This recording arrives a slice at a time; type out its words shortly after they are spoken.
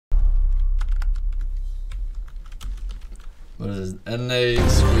What is it? NA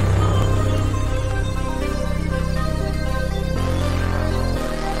Squid.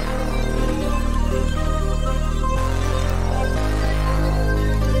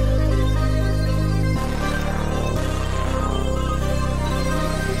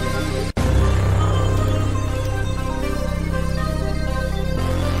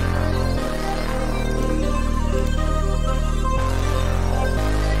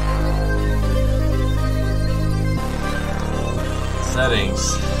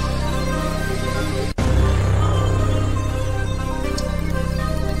 Settings.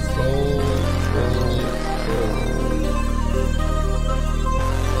 Full.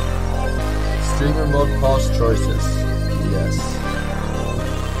 Streamer mode pause choices. Yes.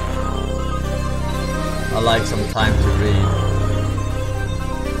 I like some time to read.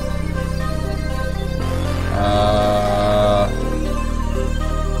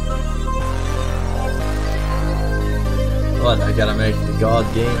 What? I gotta make the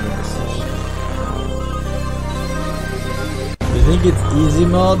god game decision. You think it's easy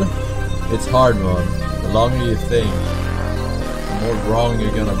mode? It's hard mode. The longer you think, the more wrong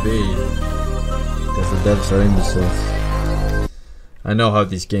you're gonna be. Because the devs are imbeciles. I know how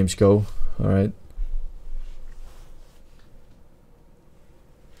these games go, alright?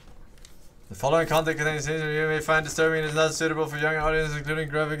 The following content contains things that you may find disturbing and is not suitable for young audiences, including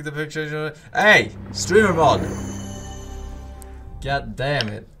graphic depictions. Hey! Streamer mod! God damn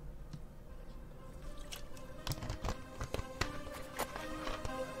it.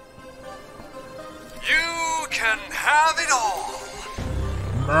 You can have it all.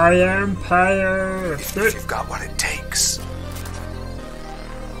 My empire. If you've got what it takes.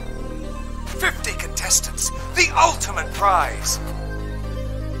 50 contestants, the ultimate prize.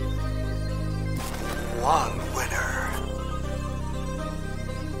 One winner.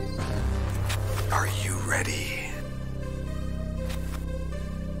 Are you ready?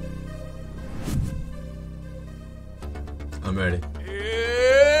 I'm ready.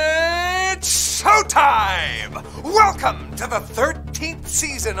 It's showtime! Welcome to the 13th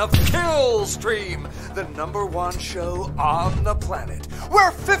season of Killstream, the #1 show on the planet,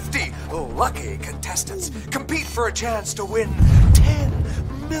 where 50 lucky contestants compete for a chance to win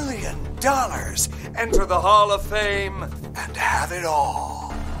 $10 million, enter the Hall of Fame, and have it all.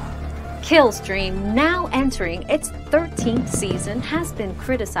 Killstream, now entering its 13th season, has been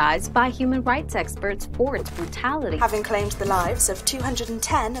criticized by human rights experts for its brutality, having claimed the lives of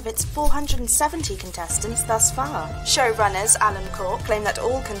 210 of its 470 contestants thus far. Showrunners Alan Cork claim that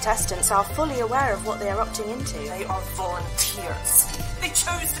all contestants are fully aware of what they are opting into. They are volunteers. They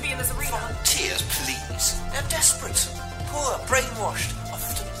chose to be in this arena. Volunteers, please. They're desperate, poor, brainwashed,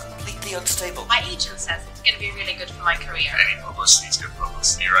 often completely unstable. My agent says it's going to be really good for my career. Any publicity is good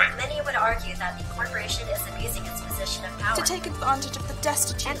publicity, right? Many would argue that the corporation is abusing its position of power to take advantage of the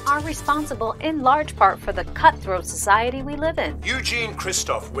destitute and are responsible in large part for the cutthroat society we live in. Eugene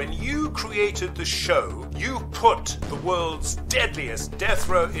Christoph, when you created the show, you put the world's deadliest death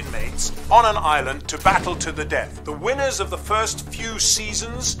row inmates on an island to battle to the death. The winners of the first few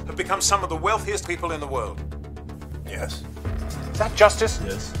seasons have become some of the wealthiest people in the world. Yes. Is that justice?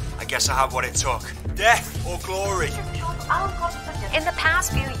 Yes. I guess I have what it took. Death or glory. In the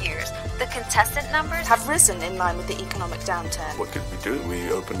past few years, the contestant numbers have risen in line with the economic downturn. What could we do?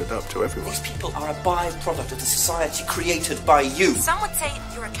 We opened it up to everyone. These people are a byproduct of the society created by you. Some would say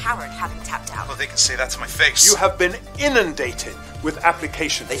you're a coward having tapped out. Well, they can say that to my face. You have been inundated with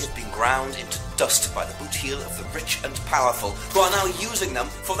applications. They have been ground into dust by the boot heel of the rich and powerful, who are now using them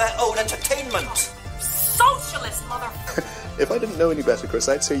for their own entertainment. Socialist, mother... If I didn't know any better, Chris,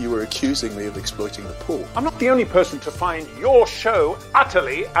 I'd say you were accusing me of exploiting the poor. I'm not the only person to find your show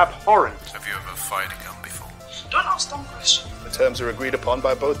utterly abhorrent. Have you ever fired a gun before? Don't ask dumb questions. The terms are agreed upon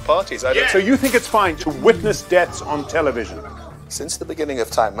by both parties. So you think it's fine to witness deaths on television? Since the beginning of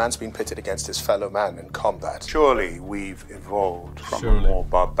time, man's been pitted against his fellow man in combat. Surely we've evolved from a more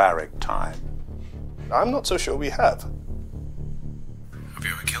barbaric time. I'm not so sure we have. Have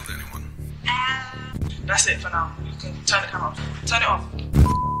you ever killed anyone? That's it for now. You can turn the camera off. Turn it off.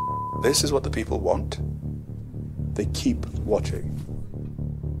 This is what the people want. They keep watching.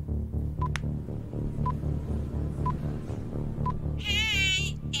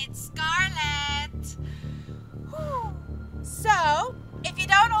 Hey, it's Scarlett. So, if you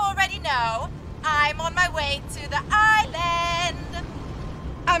don't already know, I'm on my way to the island.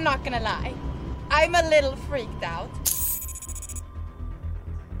 I'm not gonna lie, I'm a little freaked out.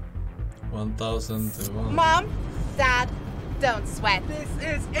 1,000 to 1. Mom, Dad, don't sweat. This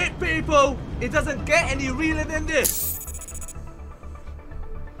is it, people! It doesn't get any realer than this!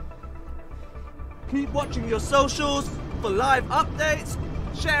 Keep watching your socials, for live updates.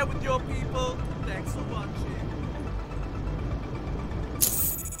 Share with your people. Thanks for watching.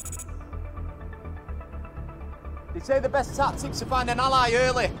 They say the best tactic's to find an ally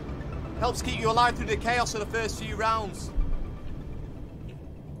early. Helps keep you alive through the chaos of the first few rounds.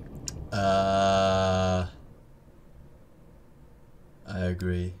 I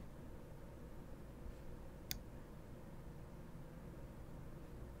agree.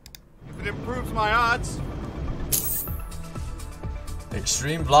 If it improves my odds.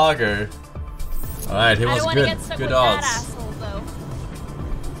 Extreme vlogger. Alright, he was good. Good odds. Asshole, though.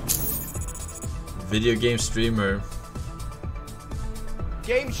 Video game streamer.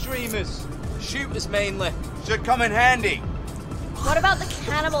 Game streamers. Shooters mainly. Should come in handy. What about the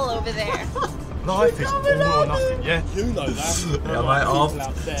cannibal over there? Life is all or nothing, yeah? You know that. Yeah, my off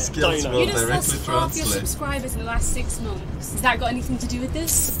skills will You just directly lost half your translate. subscribers in the last 6 months. Has that got anything to do with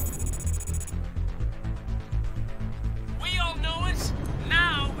this? We all know it.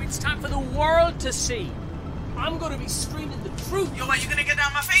 Now it's time for the world to see. I'm going to be screaming the truth. Yo, are you gonna get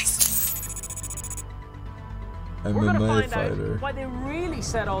down my face? We're going to MMA find fighter. out why they really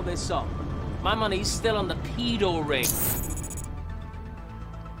set all this up. My money's still on the pedo ring.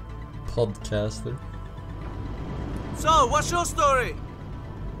 Podcaster. So, what's your story?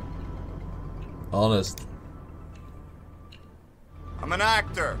 Honest. I'm an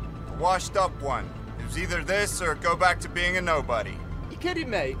actor. A washed up one. It was either this or go back to being a nobody. You kidding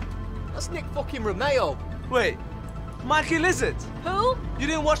me? That's Nick fucking Romeo. Wait, Mikey Lizard? Who? You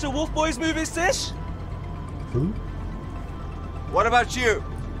didn't watch the Wolf Boys movie, Tish? Who? What about you?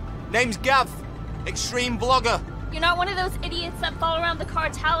 Name's Gav. Extreme blogger. You're not one of those idiots that follow around the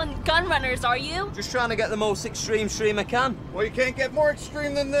cartel and gun runners, are you? Just trying to get the most extreme stream I can. Well, you can't get more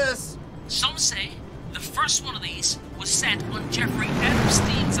extreme than this. Some say the first one of these was set on Jeffrey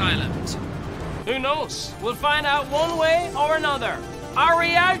Epstein's island. Who knows? We'll find out one way or another. Are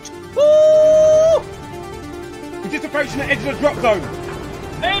we out? Woo! We're just approaching the edge of the drop zone.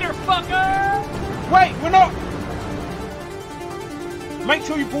 Later, fucker! Wait, we're not! Make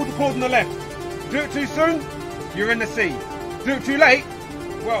sure you pull the cord on the left. Do it too soon, you're in the sea. Do it too late,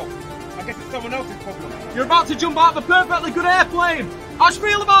 well, I guess it's someone else's problem. You're about to jump out of a perfectly good airplane. How do you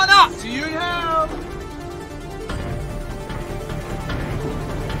feel about that? See you in hell.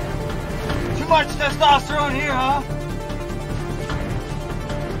 Too much testosterone here, huh?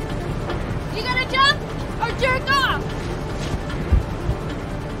 You gonna jump or jerk off?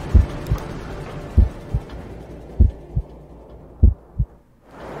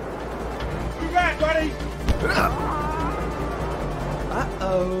 Too bad, buddy!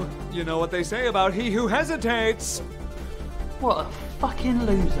 Uh-oh. You know what they say about he who hesitates. What a fucking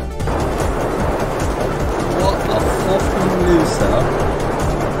loser. What a fucking loser.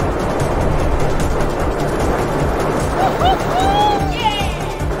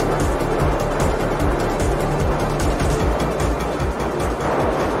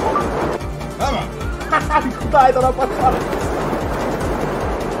 Dai dalla passata.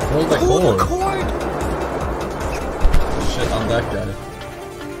 Hold the cord. Shit on that guy.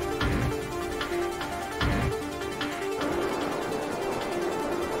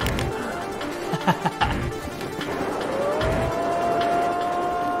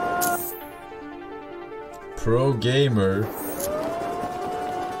 Pro gamer.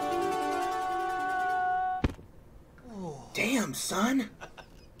 Damn, son.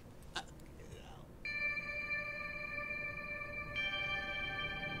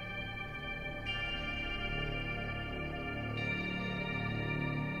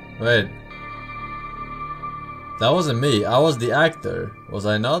 Wait. That wasn't me. I was the actor. Was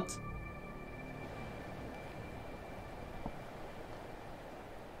I not?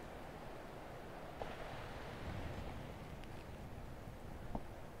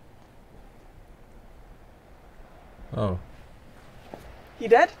 Oh. He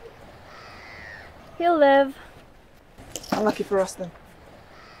dead? He'll live. Unlucky for us then.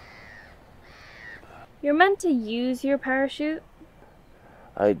 You're meant to use your parachute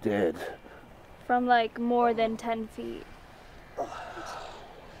I did. from like more than 10 feet.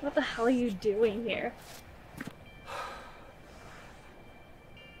 What the hell are you doing here?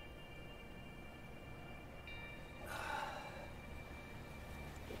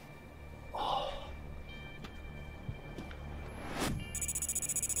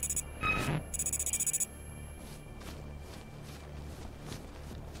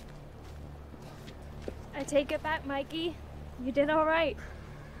 I take it back, Mikey. You did all right.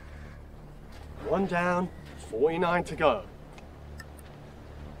 1 down, 49 to go.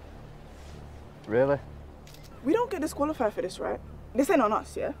 Really? We don't get disqualified for this, right? This ain't on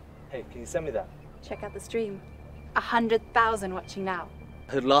us, yeah? Hey, can you send me that? Check out the stream. 100,000 watching now.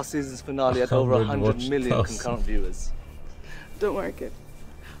 I heard last season's finale had over 100 million concurrent viewers. Don't worry, kid.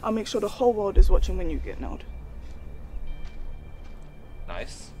 I'll make sure the whole world is watching when you get node.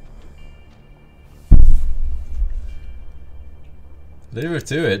 Nice. Leave her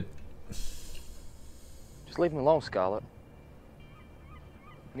to it. Just leave him alone, Scarlet.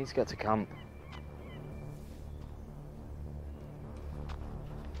 He needs to get to camp.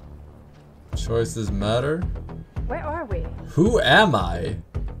 Choices matter? Where are we? Who am I?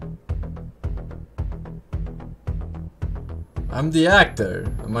 I'm the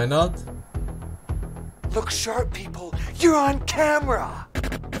actor, am I not? Look sharp, people. You're on camera.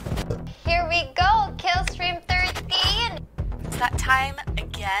 Here we go, Killstream 13. It's that time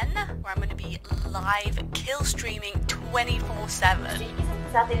again where I'm going to be live kill streaming 24/7.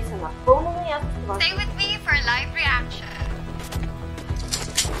 Stay with me for a live reaction.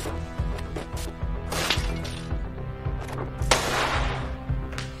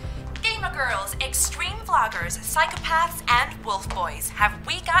 Gamer girls, extreme vloggers, psychopaths, and wolf boys, have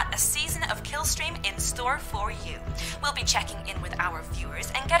we got a season of Killstream in store for you? We'll be checking in with our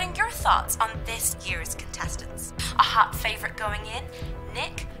viewers and getting your thoughts on this year's contestants. A hot favorite going in,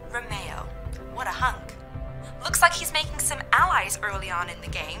 Nick Romeo. What a hunk. Looks like he's making some allies early on in the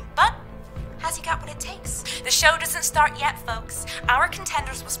game, but has he got what it takes? The show doesn't start yet, folks. Our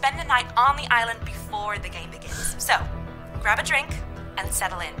contenders will spend the night on the island before the game begins. So, grab a drink and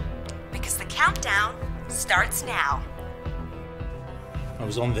settle in, because the countdown starts now. I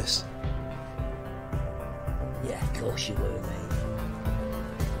was on this. Yeah, of course you were, mate.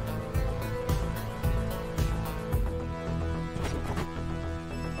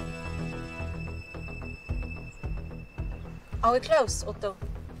 Are we close, Otto?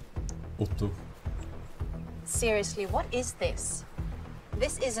 Otto. Seriously, what is this?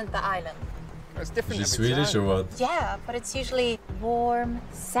 This isn't the island. It's different. Is she Swedish or what? Yeah, but it's usually warm,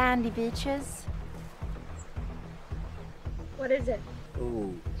 sandy beaches. What is it?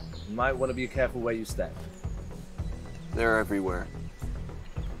 Ooh, you might want to be careful where you step. They're everywhere.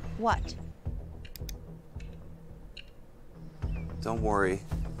 What? Don't worry,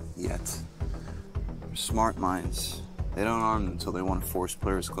 yet. They're smart minds. They don't arm them until they want to force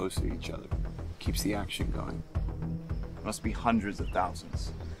players close to each other. Keeps the action going. Must be hundreds of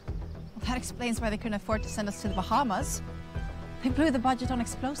thousands. Well, that explains why they couldn't afford to send us to the Bahamas. They blew the budget on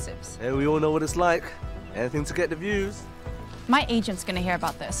explosives. Hey, we all know what it's like. Anything to get the views. My agent's gonna hear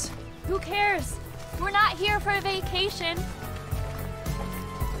about this. Who cares? We're not here for a vacation.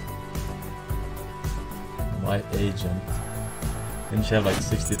 My agent. Didn't she have like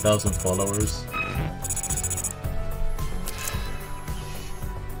 60,000 followers?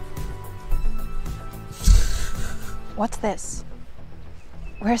 What's this?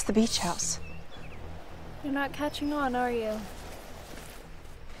 Where's the beach house? You're not catching on, are you?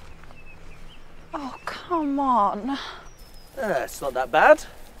 Oh, come on. It's not that bad.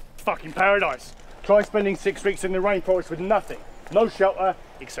 Fucking paradise. Try spending 6 weeks in the rainforest with nothing. No shelter,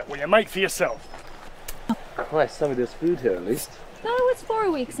 except what you make for yourself. Christ, tell me there's food here at least. No, it's 4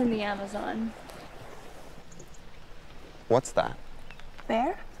 weeks in the Amazon. What's that?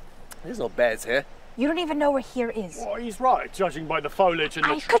 Bear? There's no bears here. You don't even know where here is. Oh, he's right, judging by the foliage and the...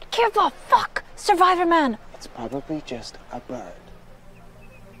 I could give a fuck, Survivor Man. It's probably just a bird.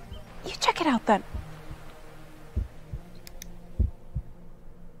 You check it out then.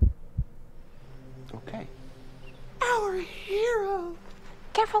 Okay. Our hero.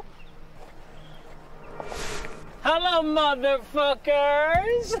 Careful. Hello,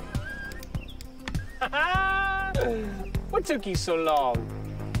 motherfuckers! What took you so long?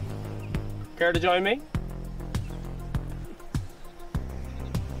 Care to join me?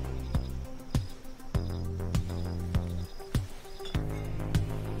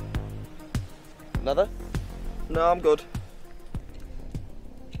 Another? No, I'm good.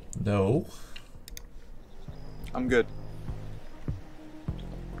 No. I'm good.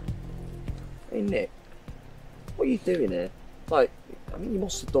 Hey, Nick. What are you doing here? Like, I mean, you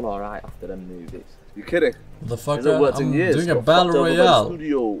must have done alright after them movies. You kidding? The fuck? Hasn't worked in I'm years, doing a got battle fucked over by the royale.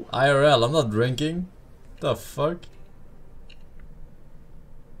 studio. IRL, I'm not drinking. The fuck?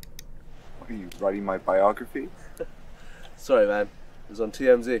 What are you, writing my biography? Sorry, man. It was on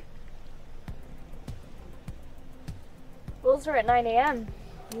TMZ. Rules are at 9 a.m.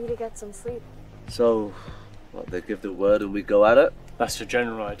 You need to get some sleep. So, what, they give the word and we go at it? That's the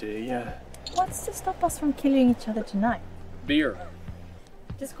general idea, yeah. What's to stop us from killing each other tonight? Beer.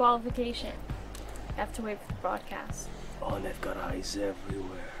 Disqualification. You have to wait for the broadcast. Oh, and they've got eyes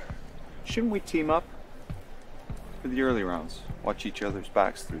everywhere. Shouldn't we team up? For the early rounds. Watch each other's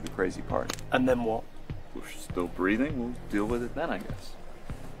backs through the crazy part. And then what? We're still breathing, we'll deal with it then, I guess.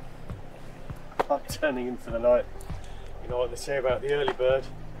 I'm turning in for the night. You know what they say about the early bird?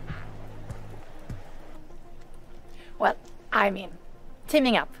 Well,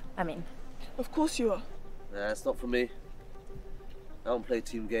 teaming up, Of course you are. Nah, it's not for me. I don't play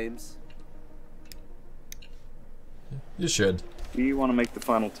team games. You should. Do you want to make the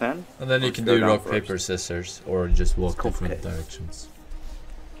final 10? And then you can do rock, paper, scissors, or just walk different directions.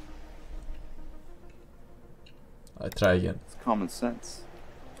 I try again. It's common sense.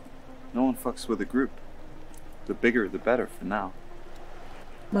 No one fucks with a group. The bigger, the better for now.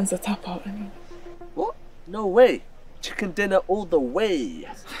 Man's a tap out, What? No way. Chicken dinner all the way.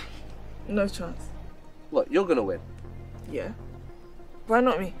 No chance. What, you're gonna win? Yeah. Why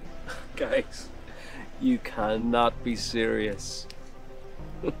not me? Guys, you cannot be serious.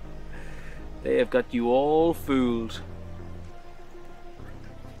 They have got you all fooled.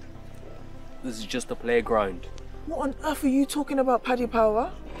 This is just a playground. What on earth are you talking about, Paddy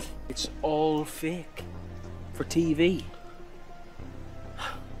Power? It's all fake. For TV.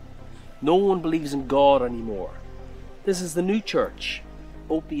 No one believes in God anymore. This is the new church,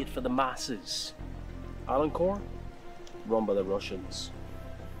 opiate for the masses. Alencore, run by the Russians.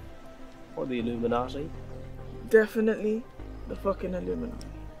 Or the Illuminati. Definitely the fucking Illuminati.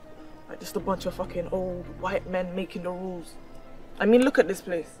 Like just a bunch of fucking old white men making the rules. Look at this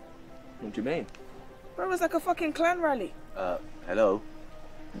place. What do you mean? Bro, it was like a fucking clan rally. Hello?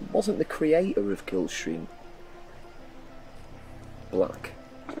 Wasn't the creator of Killstream black?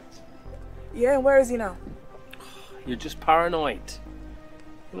 Yeah, and where is he now? You're just paranoid.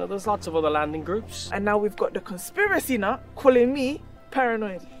 You know, there's lots of other landing groups. And now we've got the conspiracy nut calling me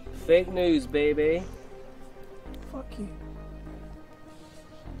paranoid. Fake news, baby. Fuck you.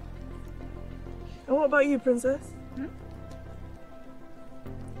 And what about you, princess?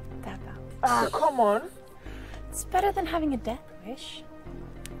 Tap out. Ah, come on. It's better than having a death wish.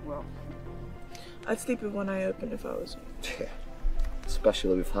 Well, I'd sleep with one eye open if I was you.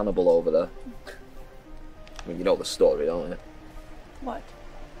 Especially with Hannibal over there. You know the story, don't you? What?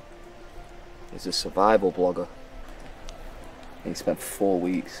 He's a survival blogger. He spent 4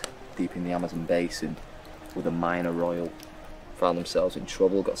 weeks deep in the Amazon basin with a minor royal. Found themselves in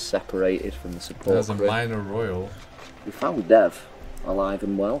trouble, got separated from the support As a crew. minor royal. We found Dev, alive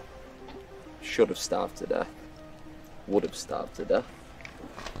and well. Should have starved to death. Would have starved to death.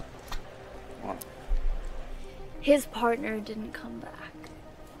 What? His partner didn't come back.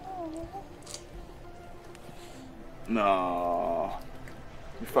 No.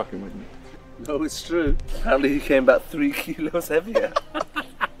 You're fucking with me. No, it's true. Apparently he came back 3 kilos heavier.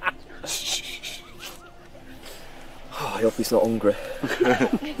 I hope he's not hungry.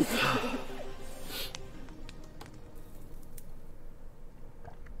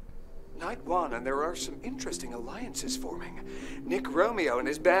 Night one, and there are some interesting alliances forming. Nick Romeo and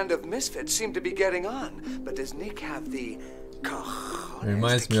his band of misfits seem to be getting on, but does Nick have the It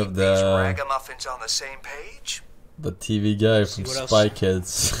reminds me of the ragamuffins on the same page? the TV guy from Spy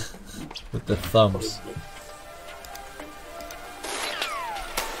Kids with the thumbs.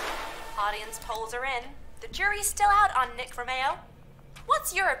 Audience polls are in. The jury's still out on Nick Romeo.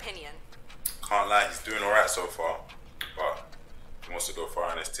 What's your opinion? Can't lie, he's doing alright so far. But if he wants to go far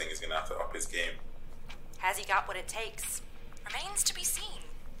on this thing, he's gonna have to up his game. Has he got what it takes? Remains to be seen.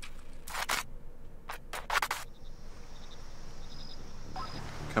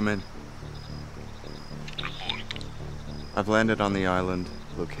 Come in. I've landed on the island,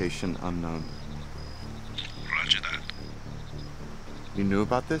 location unknown. Roger that. You knew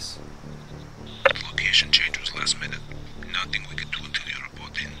about this? The location change was last minute. Nothing we could do until you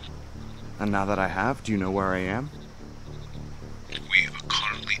report in. And now that I have, do you know where I am? We are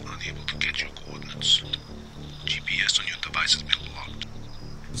currently unable to get your coordinates. GPS on your device has been blocked.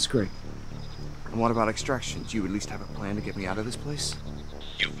 That's great. And what about extraction? Do you at least have a plan to get me out of this place?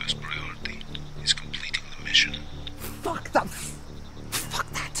 Your first priority is completing the mission. Fuck that! Fuck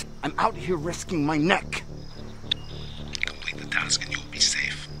that! I'm out here risking my neck! Complete the task and you'll be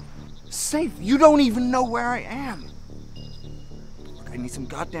safe. Safe? You don't even know where I am! Look, I need some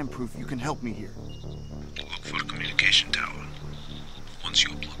goddamn proof you can help me here. Look for a communication tower. Once you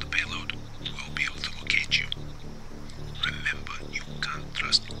upload the payload, we'll be able to locate you. Remember, you can't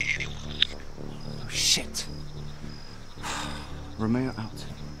trust anyone. Oh, shit. Romeo out.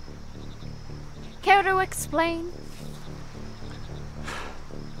 Care to explain?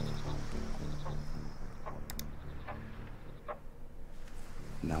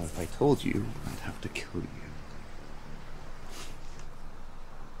 Now, if I told you, I'd have to kill you.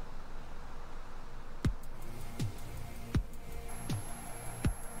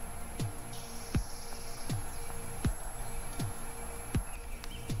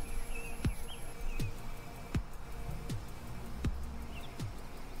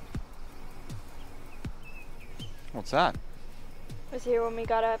 What's that? Was here when we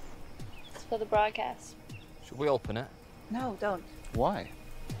got up for the broadcast. Should we open it? No, don't. Why?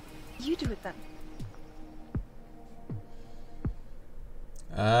 You do it then.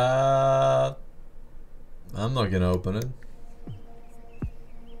 I'm not gonna open it.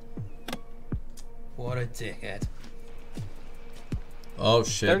 What a dickhead. Oh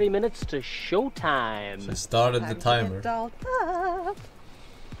shit. 30 minutes to showtime. She started the timer.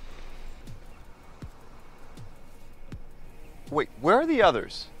 Wait, where are the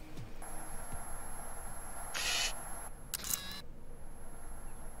others?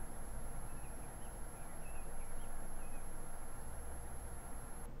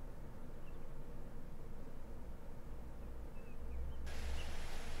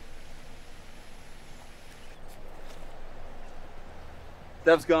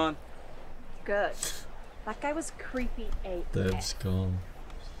 Dev's gone. Good. That guy was creepy AF. Dev's gone.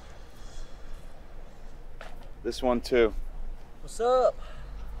 This one too. What's up?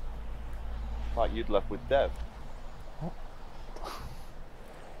 Thought you'd left with Dev.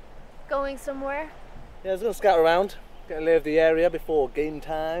 Going somewhere? Yeah, I was gonna scout around, get a lay of the area before game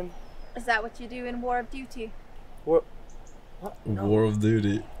time. Is that what you do in War of Duty? What? War of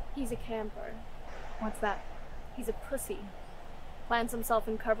Duty. He's a camper. What's that? He's a pussy. Plants himself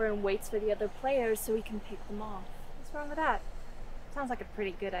in cover and waits for the other players so he can pick them off. What's wrong with that? Sounds like a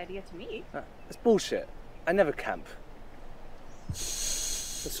pretty good idea to me. It's bullshit. I never camp. But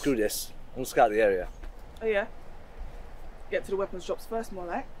screw this. I'm gonna scout the area. Oh yeah? Get to the weapons shops first, more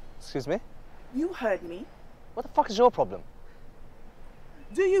like. Excuse me? You heard me. What the fuck is your problem?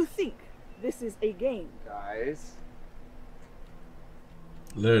 Do you think this is a game? Guys.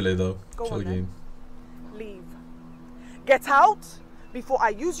 Literally though. Go Chill on, then. game. Leave. Get out before I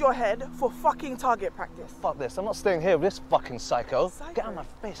use your head for fucking target practice. Fuck this. I'm not staying here with this fucking psycho. Get out of my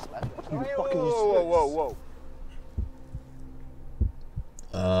face, man. You fucking Whoa.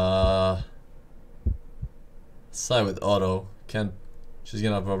 Side with Otto. Can't. She's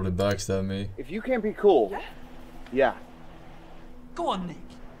gonna probably backstab me. If you can't be cool. Yeah. Go on, Nick.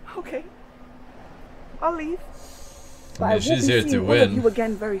 Okay. I'll leave. But I mean, won't she's be here seeing to all of win. you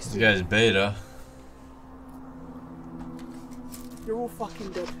again very This soon. guy's beta. You're all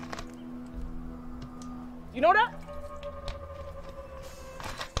fucking dead. You know that?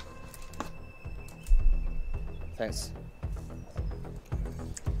 Thanks.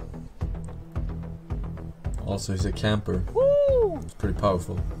 Also, he's a camper. Woo! It's pretty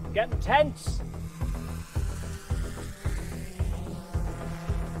powerful. Getting tense.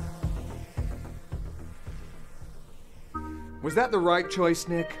 Was that the right choice,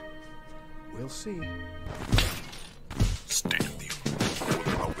 Nick? We'll see.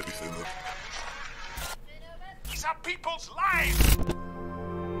 These are people's lives!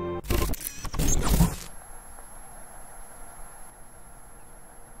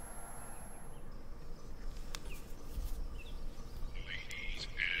 Ladies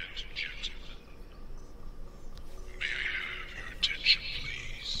and gentlemen, may I have your attention,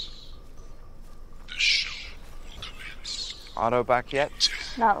 please? The show will commence. Otto back yet?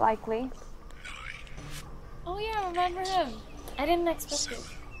 Not likely. Oh yeah, remember him. I didn't expect it.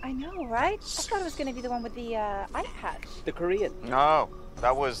 I know, right? I thought it was gonna be the one with the eye patch. The Korean. No,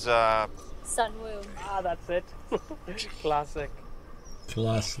 that was Sunwoo. Ah, that's it. Classic.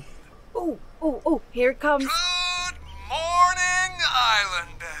 Classic. Oh, here it comes. Morning,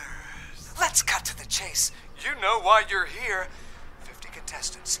 Islanders. Let's cut to the chase. You know why you're here. 50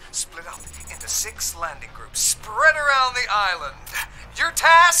 contestants split up into 6 landing groups spread around the island. Your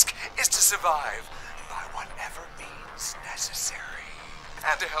task is to survive by whatever means necessary.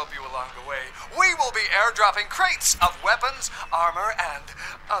 And to help you along the way, we will be airdropping crates of weapons, armor, and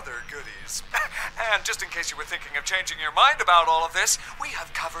other goodies. And just in case you were thinking of changing your mind about all of this, we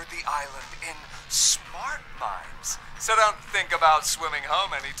have covered the island in smart minds. So don't think about swimming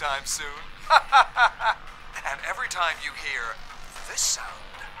home anytime soon. And every time you hear this sound,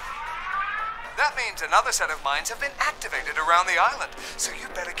 that means another set of minds have been activated around the island. So you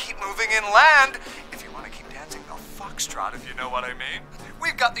better keep moving inland if you want to keep dancing the foxtrot, if you know what I mean.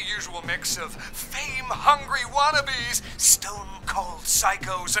 We've got the usual mix of fame-hungry wannabes, stone-cold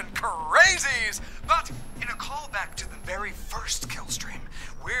psychos, and crazies. But in a callback to the very first kill stream,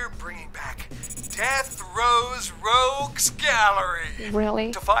 we're bringing back Death Row's Rogues Gallery.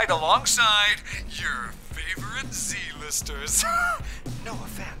 Really? To fight alongside your favorite Z-listers. No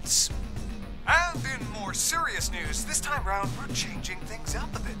offense. And in more serious news, this time round, we're changing things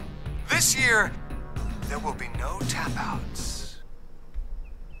up a bit. This year, there will be no tap-outs.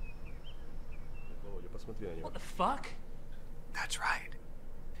 What the fuck? That's right.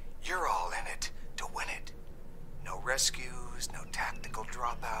 You're all in it to win it. No rescues, no tactical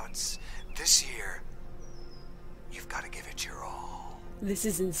dropouts. This year, you've got to give it your all. This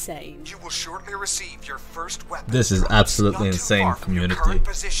is insane. You will shortly receive your first weapon. This is absolutely insane, community.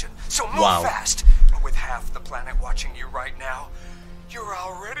 Position. So move Wow. fast. With half the planet watching you right now, you're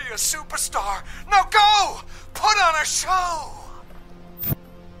already a superstar. Now go! Put on a show!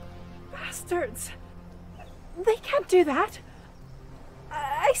 Bastards! They can't do that.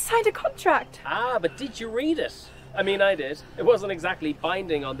 I signed a contract. Ah, but did you read it? I mean, I did. It wasn't exactly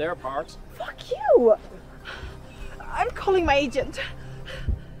binding on their part. Fuck you! I'm calling my agent.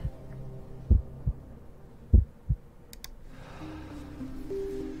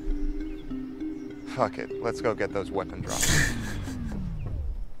 Fuck it, let's go get those weapon drops.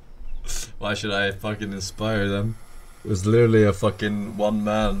 Why should I fucking inspire them? It was literally a fucking one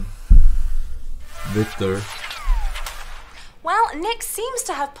man. Victor. Well, Nick seems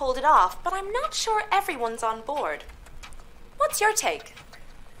to have pulled it off, but I'm not sure everyone's on board. What's your take?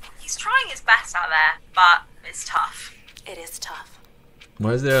 He's trying his best out there, but it's tough. It is tough.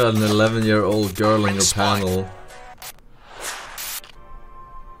 Why is there an 11-year-old girl in your panel?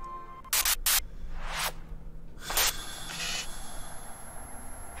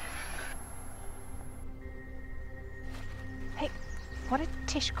 Hey, what did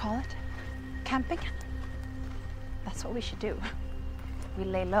Tish call it? Camping? That's what we should do. We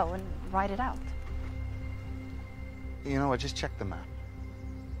lay low and ride it out. You know what, just check the map.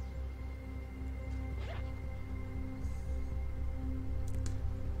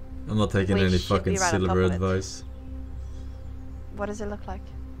 I'm not taking We any should fucking be right on top silver of it. advice. What does it look like?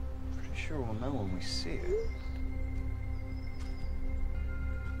 Pretty sure we'll know when we see it.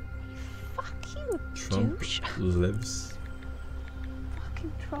 Fuck you, Trump douche. lives.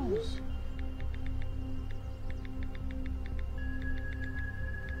 Fucking trolls.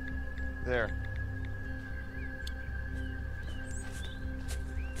 There.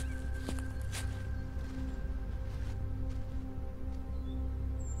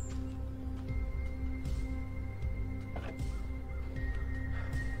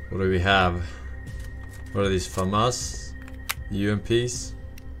 What do we have? What are these FAMAS? UMPs?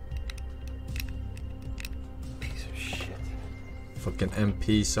 Piece of shit. Fucking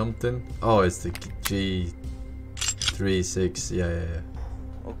MP something? Oh, it's the G36. Yeah.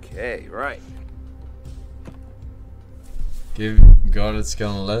 Okay, right. Give guarded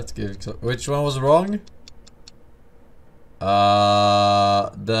scan left. Which one was wrong?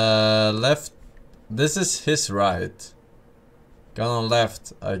 The left. This is his right. Gun on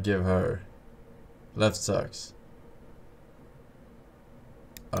left, I give her. Left sucks.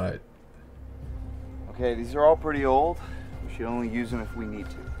 Alright. Okay, these are all pretty old. We should only use them if we need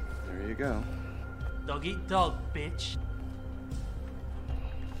to. There you go. Dog eat dog, bitch.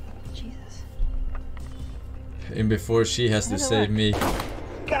 Jesus. In before she has to save me.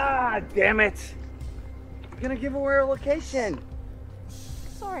 God damn it! You're gonna give away our location.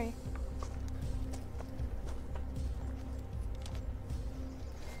 Sorry.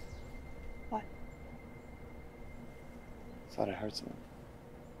 What? Thought I heard something.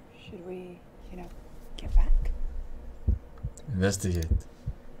 Should we, get back? Investigate.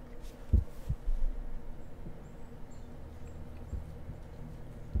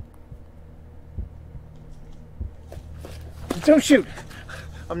 Don't shoot!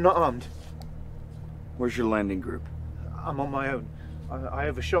 I'm not armed. Where's your landing group? I'm on my own. I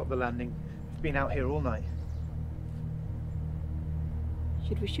overshot the landing. I've been out here all night.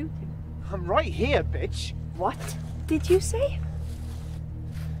 Should we shoot him? I'm right here, bitch! What did you say?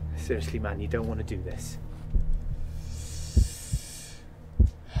 Seriously, man, you don't want to do this.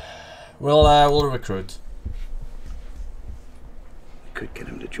 We'll recruit. We could get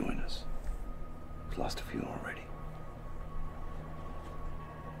him to join us. We've lost a few already.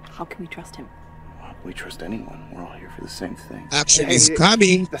 How can we trust him? Well, we trust anyone. We're all here for the same thing. Action is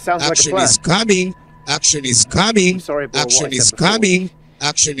coming. Action is coming. Action is coming. Action is coming.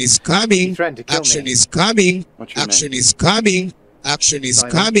 Action is coming. Action is coming. Action is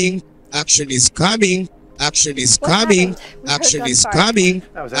coming. Action is coming. Action is coming. Action is coming. Action is coming.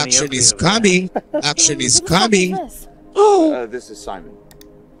 Action is coming. Action is coming. Oh. This is Simon.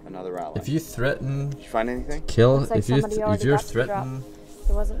 Another ally. If you threaten, Did you find anything? kill. Looks like If you're somebody already got the drop. threatening,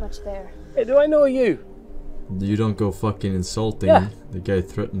 There wasn't much there. Hey, do I know you? you don't go fucking insulting Yeah. the guy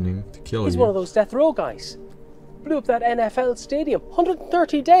threatening to kill He's you. one of those death row guys. Blew up that NFL stadium.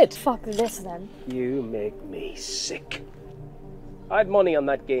 130 dead. Fuck this then. You make me sick. I had money on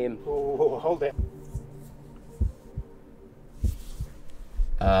that game. Oh, hold it.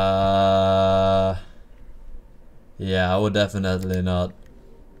 Yeah, I would definitely not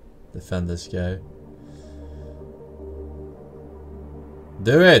defend this guy.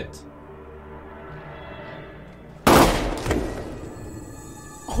 Do it!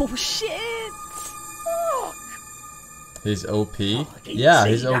 Oh shit! Fuck! He's OP? Yeah,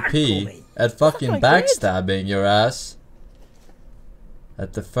 he's OP at fucking backstabbing your ass.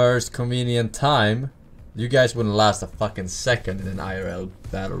 At the first convenient time. You guys wouldn't last a fucking second in an IRL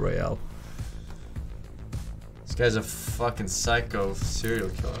battle royale. This guy's a fucking psycho serial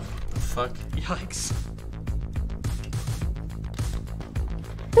killer. The fuck? Yikes.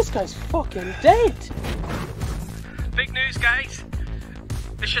 This guy's fucking dead! Big news, guys.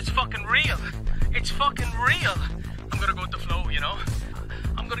 This shit's fucking real. It's fucking real. I'm gonna go with the flow, you know?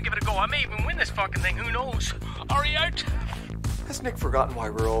 I'm gonna give it a go. I may even win this fucking thing. Who knows? Are you out? Has Nick forgotten why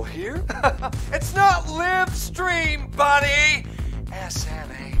we're all here? It's not live stream, buddy!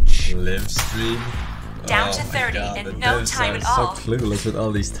 SMH. Live stream? Down to 30 in no time at all. So clueless with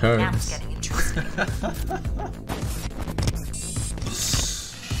all these terms. Now it's getting interesting.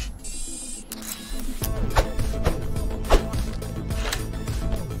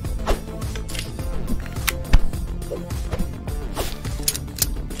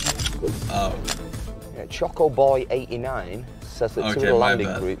 Oh. Yeah, Choco Boy 89 says that two of the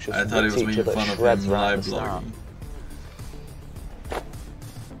landing groups just ripped each other to shreds right at the start.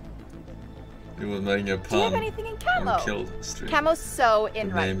 He was making a pun. Do you have anything in camo? Killed stream. Camo's so in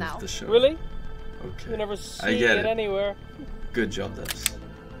The right name now. of the show. Really? Okay. You never see I get it anywhere. Good job, devs.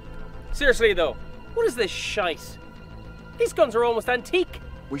 Seriously though, what is this shite? These guns are almost antique.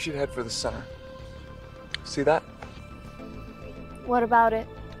 We should head for the center. See that? What about it?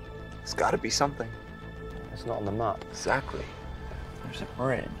 It's gotta be something. It's not on the map. Exactly. There's a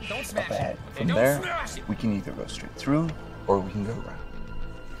bridge up ahead. From there, we can either go straight through or we can go around.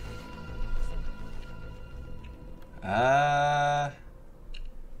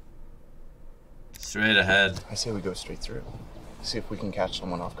 Straight ahead. I say we go straight through. See if we can catch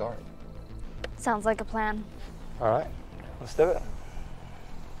someone off guard. Sounds like a plan. All right, let's do it.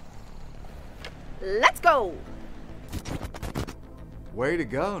 Let's go! Way to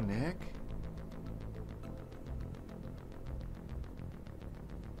go, Nick.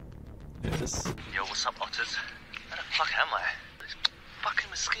 Yes. Yo, what's up, otters? Where the fuck am I? There's fucking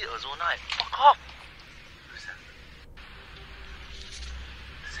mosquitoes all night. Fuck off! Who's that?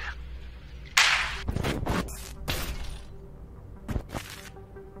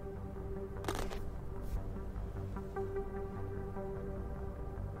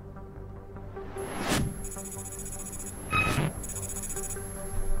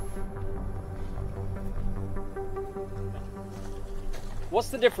 What's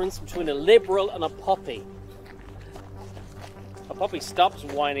the difference between a liberal and a puppy? A puppy stops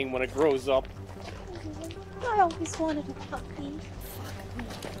whining when it grows up. I always wanted a puppy.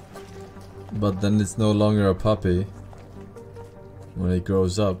 But then it's no longer a puppy when it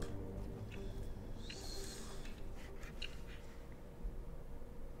grows up.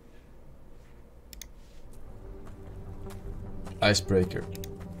 Icebreaker.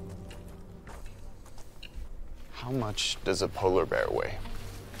 How much does a polar bear weigh?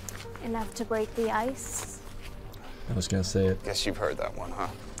 Enough to break the ice. I was gonna say it. Guess you've heard that one, huh?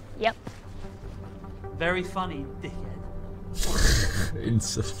 Yep. Very funny, dickhead.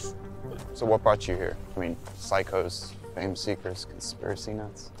 Insult. So what brought you here? I mean, psychos, fame seekers, conspiracy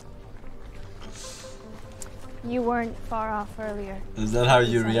nuts? You weren't far off earlier. Is that how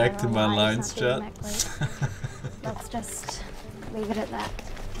you said react to our my lives lines, not being chat? met late. Let's just leave it at that.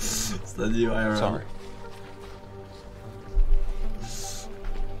 Is that you, IRL? Sorry.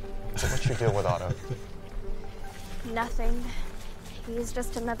 So what's your deal with Otto? Nothing. He's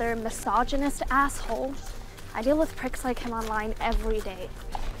just another misogynist asshole. I deal with pricks like him online every day.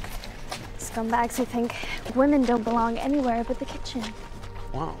 Scumbags who think women don't belong anywhere but the kitchen.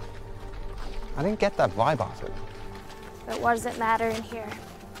 Wow. I didn't get that vibe off it. But what does it matter in here?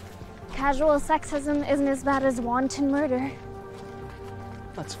 Casual sexism isn't as bad as wanton murder.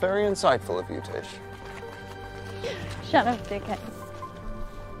 That's very insightful of you, Tish. Shut up, dickhead.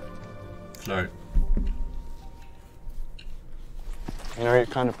 Flirt. You know, you're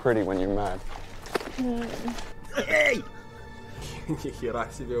kind of pretty when you're mad. Hey!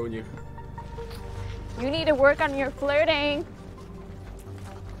 You need to work on your flirting.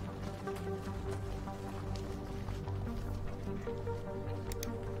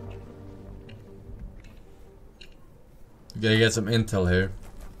 You gotta get some intel here.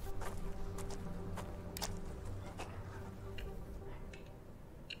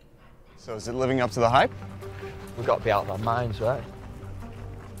 So is it living up to the hype? We've got to be out of our minds, right?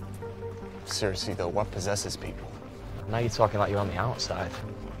 Seriously though, what possesses people? Now you're talking like you're on the outside.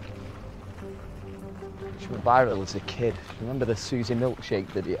 Should She went viral as a kid. Remember the Susie Milkshake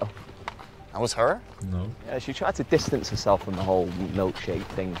video? That was her? No. Yeah, she tried to distance herself from the whole milkshake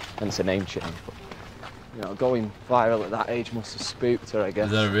thing, hence her name change. But, you know, going viral at that age must have spooked her, I guess.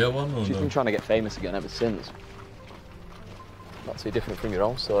 Is that a real one or She's no? been trying to get famous again ever since. Not too different from your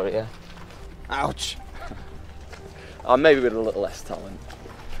own story, yeah. Ouch. Maybe with a little less talent.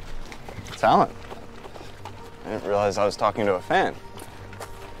 Talent? I didn't realize I was talking to a fan.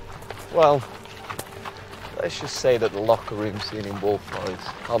 Well, let's just say that the locker room scene in Wolf Boys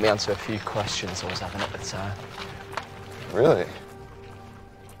helped me answer a few questions I was having at the time. Really?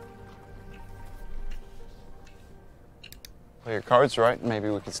 Play your cards right, maybe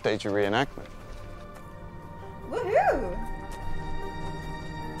we could stage a reenactment. Woohoo!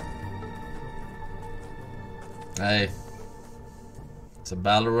 Hey. It's a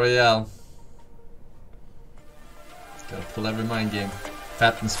battle royale. Gotta pull every mind game.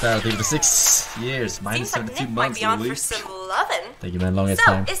 Fat and Sparrow, thank you for 6 years. Minus Seems like 72 Nick might months be in a on for week. some lovin'. Thank you, man. Longest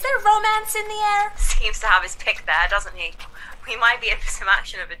So, time. is there romance in the air? Seems to have his pick there, doesn't he? We might be in for some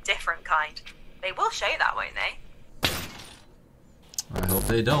action of a different kind. They will show that, won't they? I hope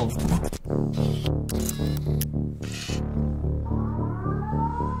they don't.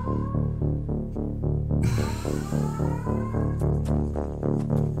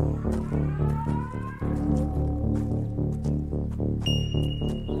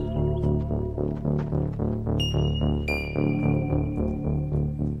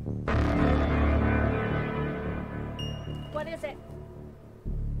 What is it?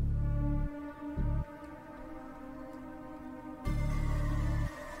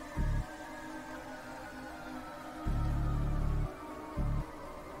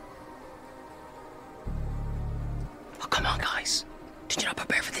 Oh, come on, guys. Did you not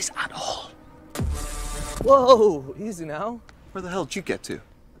prepare for this at all? Whoa, easy now. Where the hell did you get to?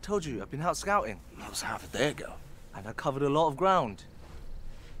 I told you, I've been out scouting. That was half a day ago. And I covered a lot of ground.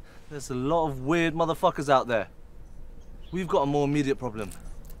 There's a lot of weird motherfuckers out there. We've got a more immediate problem.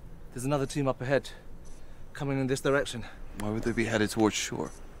 There's another team up ahead, coming in this direction. Why would they be headed towards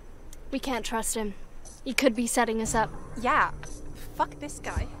shore? We can't trust him. He could be setting us up. Yeah. Fuck this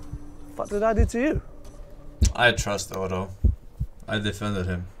guy. What did I do to you? I trust Odo. I defended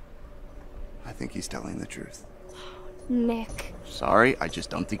him. I think he's telling the truth. Nick. Sorry, I just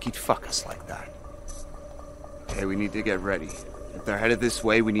don't think he'd fuck us like that. Okay, we need to get ready. If they're headed this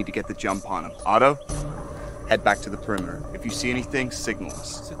way, we need to get the jump on them. Otto, head back to the perimeter. If you see anything, signal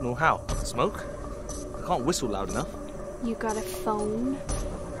us. Signal how? Smoke? I can't whistle loud enough. You got a phone?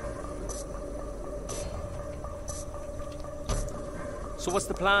 So what's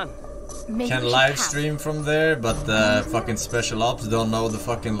the plan? Maybe Can we should live cap. stream from there, but the fucking special ops don't know the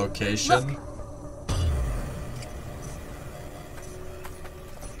fucking location. Look.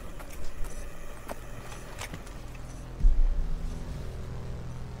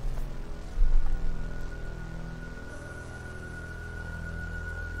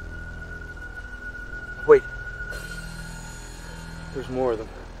 Wait. There's more of them.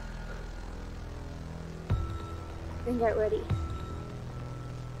 Then get ready.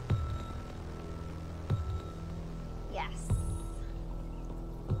 Yes.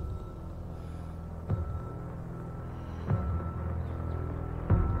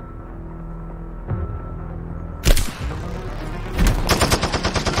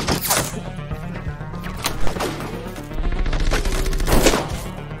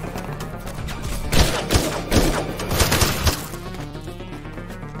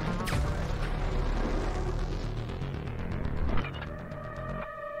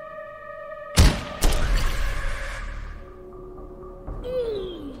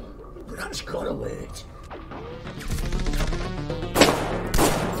 That's gotta wait.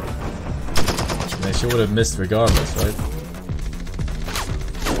 Man, she would have missed regardless, right?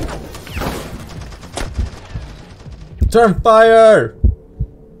 Turn fire!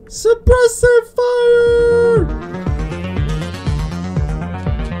 Suppressor fire!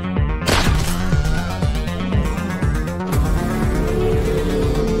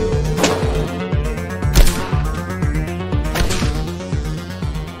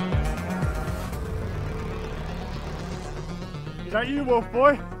 Is that you, Wolf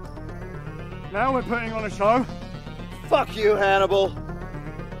Boy? Now we're putting on a show. Fuck you, Hannibal.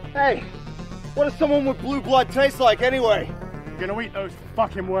 Hey, what does someone with blue blood taste like anyway? You're gonna eat those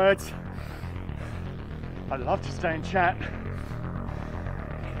fucking words. I'd love to stay and chat.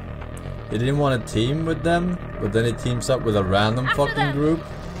 He didn't want to team with them, but then he teams up with a random fucking group.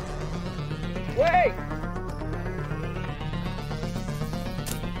 Wait!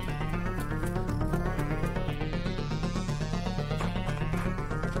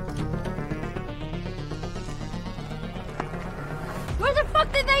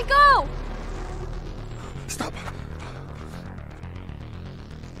 did they go? Stop.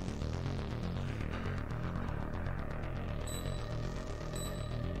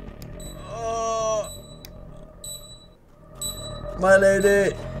 My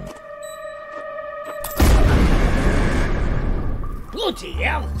lady! Bloody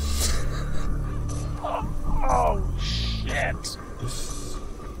hell! Oh, shit!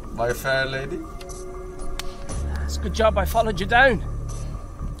 My fair lady? It's a good job I followed you down.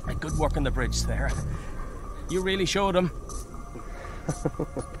 Good work on the bridge there. You really showed him.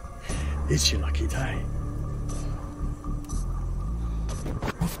 It's your lucky day.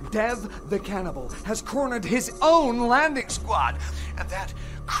 Dev the Cannibal has cornered his own landing squad, and that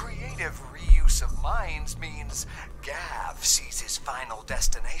creative reuse of minds means Gav sees his final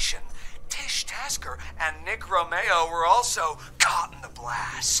destination. Tish Tasker and Nick Romeo were also caught in the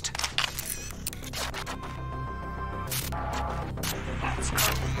blast. That's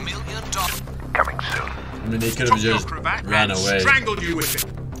 $1 million. Coming soon. I mean, he could have just ran away. Strangled you with it.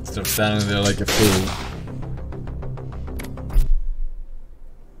 Instead of standing there like a fool.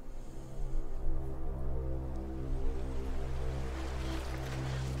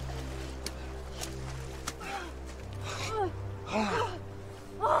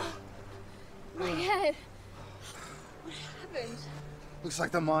 My head. What happened? Looks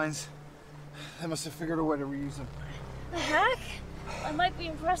like the mines. They must have figured a way to reuse them. The heck? I might be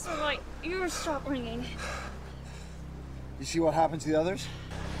impressed when my ears stop ringing. You see what happened to the others?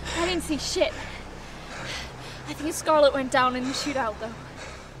 I didn't see shit. I think Scarlet went down in the shootout, though.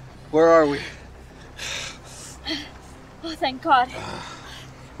 Where are we? Oh, thank God.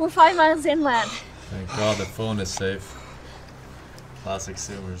 We're 5 miles inland. Thank God the phone is safe. Classic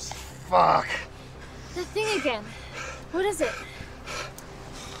Zoomers. Fuck. The thing again. What is it?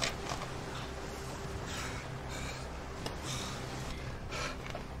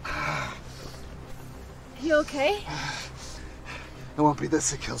 You okay? It won't be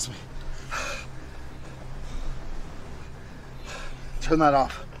this that kills me. Turn that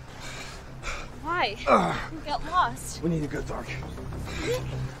off. Why? We got lost. We need to go dark.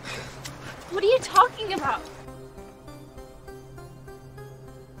 What are you talking about?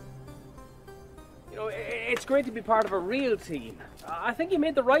 You know, it's great to be part of a real team. I think you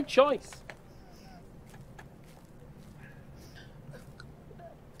made the right choice.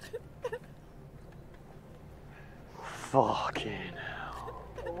 Fucking hell.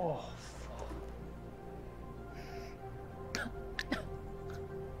 Oh,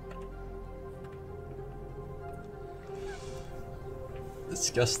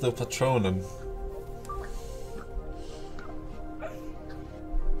 Disgusto Patronum.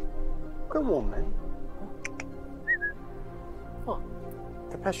 Come on, man. Oh,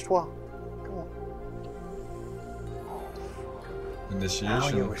 dépêche-toi. Come on. Initiation. Now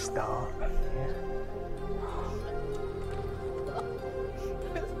you're a star.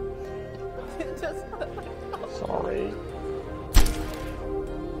 Sorry.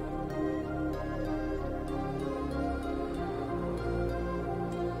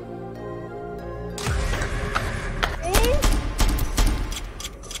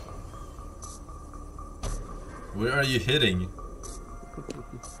 Where are you hitting?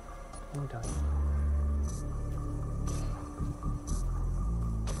 I'm done.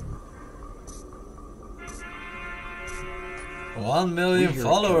 One million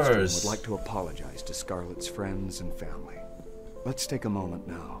followers! Would like to apologize to Scarlett's friends and family. Let's take a moment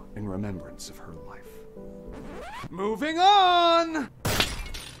now in remembrance of her life. Moving on!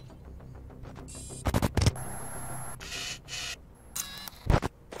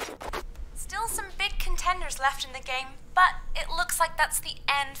 Still some big contenders left in the game, but it looks like that's the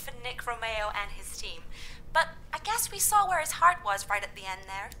end for Nick Romeo and his team. But I guess we saw where his heart was right at the end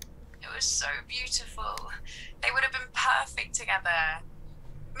there. It was so beautiful. They would have been perfect together.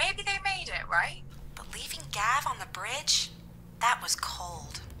 Maybe they made it, right? But leaving Gav on the bridge? That was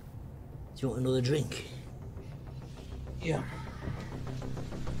cold. Do you want another drink? Yeah.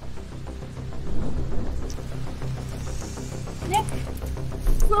 Nick,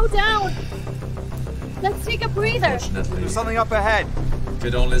 slow down. Let's take a breather. Unfortunately, There's something up ahead.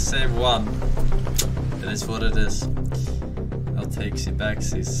 could only save one. It is what it is. No takesy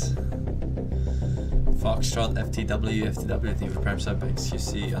backsies. Foxtrot FTW FTW thank you for Prime Sub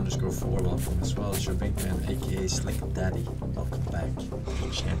XQC_4 welcome as well. Joe Binkman aka Slick Daddy. Welcome back.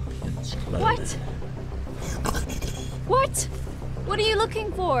 Champions Club. What? What? What are you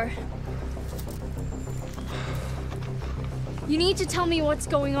looking for? You need to tell me what's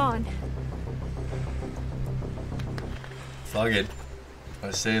going on. Fuck it. I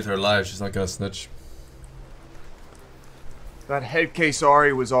saved her life, she's not gonna snitch. That head case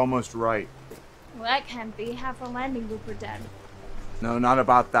Ari was almost right. Well, that can't be. Half our landing group are dead. No, not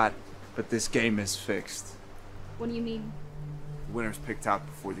about that. But this game is fixed. What do you mean? The winner's picked out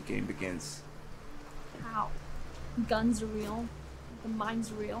before the game begins. How? Guns are real. The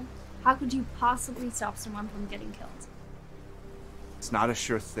mine's real. How could you possibly stop someone from getting killed? It's not a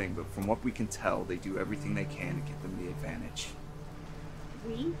sure thing, but from what we can tell, they do everything they can to get them the advantage.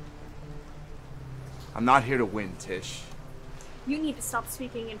 We? I'm not here to win, Tish. You need to stop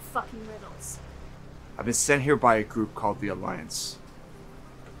speaking in fucking riddles. I've been sent here by a group called the Alliance.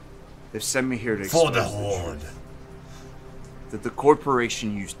 They've sent me here to For expose the the Horde. truth. That the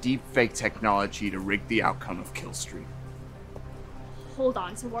corporation used deepfake technology to rig the outcome of Killstream. Hold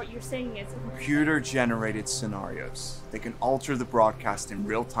on, so what you're saying is... Computer-generated scenarios. They can alter the broadcast in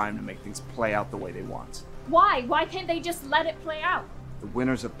real time to make things play out the way they want. Why? Why can't they just let it play out? The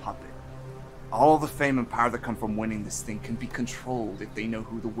winner's a puppet. All the fame and power that come from winning this thing can be controlled if they know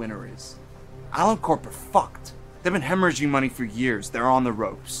who the winner is. Allen Corp are fucked. They've been hemorrhaging money for years. They're on the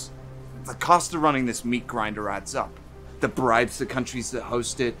ropes. The cost of running this meat grinder adds up. The bribes the countries that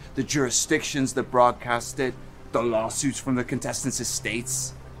host it, the jurisdictions that broadcast it, the lawsuits from the contestants'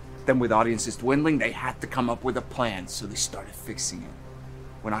 estates. Then with audiences dwindling, they had to come up with a plan, so they started fixing it.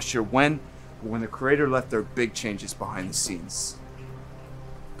 We're not sure when, but when the creator left, there were big changes behind the scenes.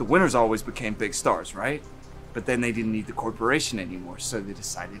 The winners always became big stars, right? But then they didn't need the corporation anymore, so they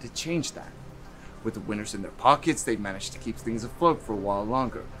decided to change that. With the winners in their pockets, they managed to keep things afloat for a while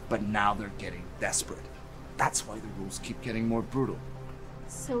longer, but now they're getting desperate. That's why the rules keep getting more brutal.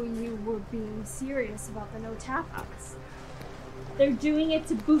 So you were being serious about the no tap-outs. They're doing it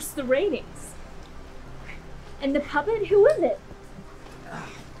to boost the ratings. And the puppet, who is it?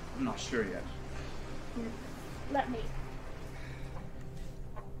 I'm not sure yet. Here, let me.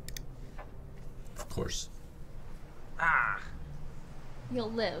 Of course.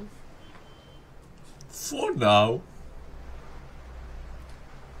 You'll live. For now.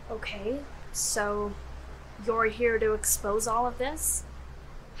 Okay, so you're here to expose all of this?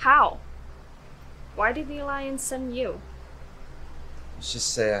 How? Why did the Alliance send you? Let's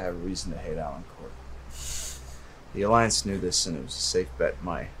just say I have a reason to hate Allen Corp. The Alliance knew this, and it was a safe bet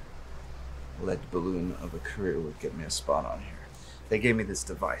my lead balloon of a career would get me a spot on here. They gave me this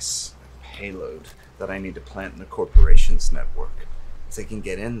device, a payload, that I need to plant in the corporation's network. If they can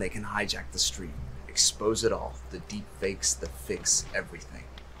get in, they can hijack the stream, expose it all, the deep fakes, the fix, everything.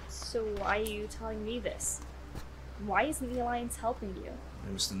 So why are you telling me this? Why isn't the Alliance helping you?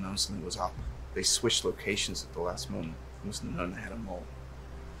 They must have known something was up. They switched locations at the last moment. They must have known they had a mole.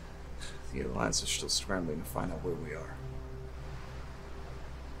 The Alliance are still scrambling to find out where we are.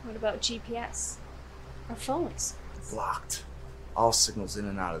 What about GPS? Our phones? Blocked. All signals in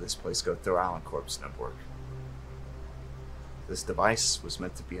and out of this place go through Allen Corp's network. This device was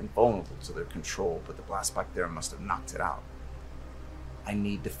meant to be invulnerable to their control, but the blast back there must have knocked it out. I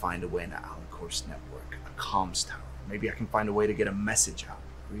need to find a way into Allen Corp's network, a comms tower. Maybe I can find a way to get a message out,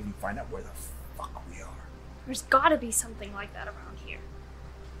 or even find out where the fuck we are. There's gotta be something like that around here.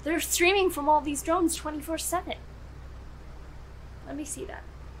 They're streaming from all these drones 24/7. Let me see that.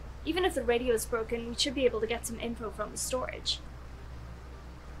 Even if the radio is broken, we should be able to get some info from the storage.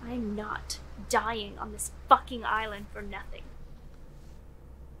 I'm not dying on this fucking island for nothing.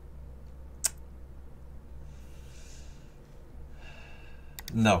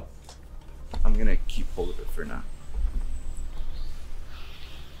 No. I'm gonna keep hold of it for now.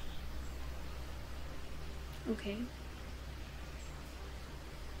 Okay.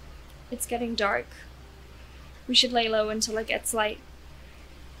 It's getting dark. We should lay low until it gets light.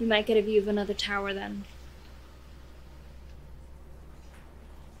 We might get a view of another tower then.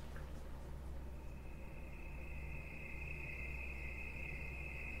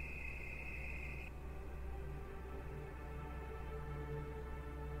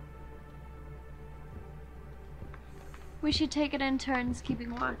 We should take it in turns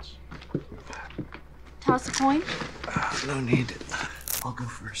keeping watch. Toss a coin? No need. I'll go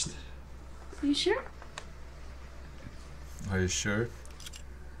first. You sure? Are you sure?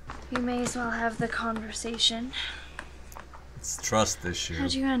 You may as well have the conversation. It's a trust issue.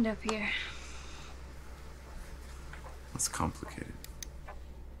 How'd you end up here? It's complicated.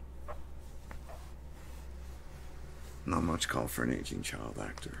 Not much call for an aging child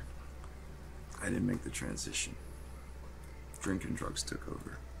actor. I didn't make the transition. Drink and drugs took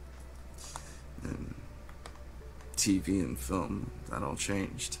over. And TV and film, that all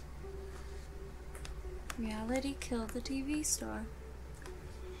changed. Reality killed the TV star.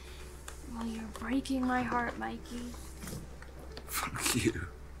 Well, you're breaking my heart, Mikey. Fuck you.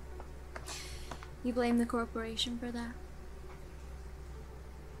 You blame the corporation for that?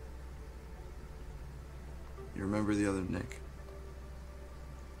 remember the other Nick?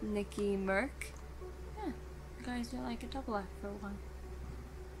 Nicky Merc? Yeah, you guys do like a double act for a while.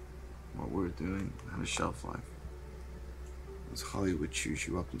 What we're doing had a shelf life. As Hollywood chews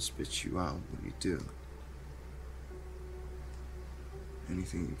you up and spits you out when you do.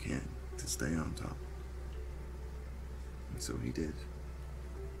 Anything you can to stay on top. And so he did.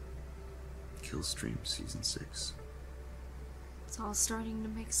 Killstream Season 6. It's all starting to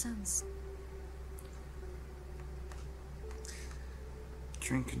make sense.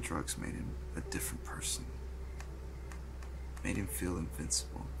 Drink and drugs made him a different person. Made him feel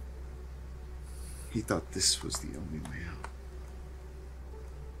invincible. He thought this was the only way out.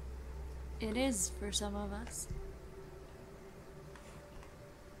 It is for some of us.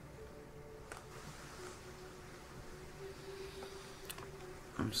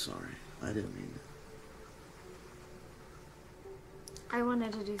 I'm sorry. I didn't mean it. I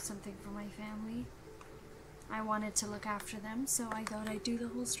wanted to do something for my family. I wanted to look after them, so I thought I'd do the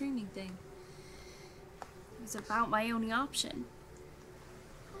whole streaming thing. It was about my only option.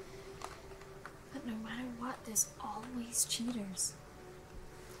 But no matter what, there's always cheaters.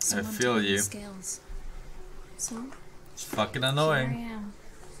 I feel you. Scales. So it's fucking annoying. Here I am.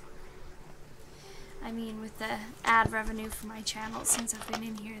 I mean, with the ad revenue for my channel since I've been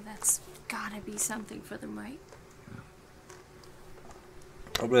in here, that's gotta be something for them, right?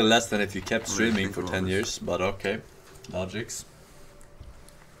 Probably less than if you kept streaming for 10 years, but okay. Logics.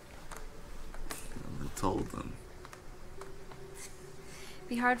 I told them.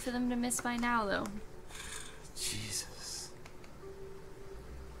 Be hard for them to miss by now, though. Jesus.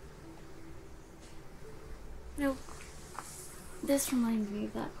 No. This reminds me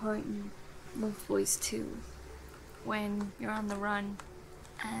of that part in Wolf Boys 2, when you're on the run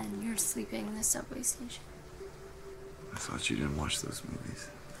and you're sleeping in the subway station. I thought you didn't watch those movies.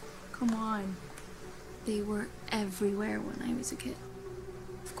 Come on. They were everywhere when I was a kid.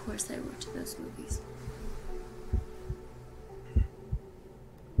 Of course I watched those movies.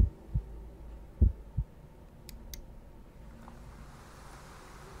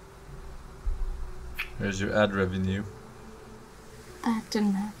 Here's your ad revenue. That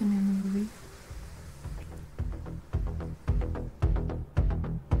didn't happen in the movie.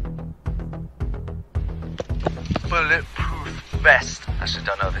 Bulletproof vest. Actually,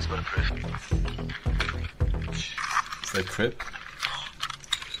 don't know if it's bulletproof. Is that Crip?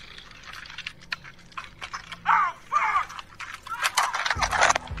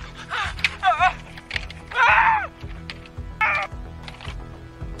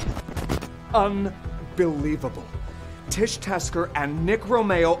 Unbelievable. Tish Tesker and Nick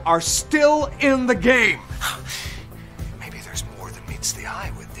Romeo are still in the game. Maybe there's more than meets the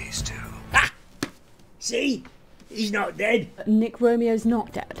eye with these two. See? He's not dead. Nick Romeo's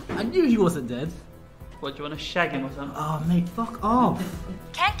not dead. I knew he wasn't dead. What, do you want to shag him or something? Oh, mate, fuck off.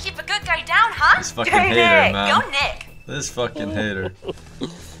 Can't keep a good guy down, huh? This fucking Go hater, Nick. man. Go Nick. This fucking hater.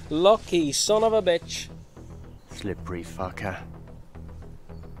 Lucky son of a bitch. Slippery fucker.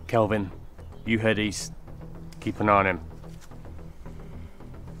 Kelvin, you head east. Keep an eye on him.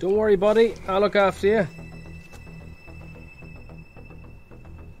 Don't worry, buddy. I'll look after you.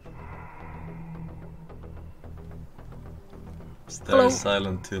 Stay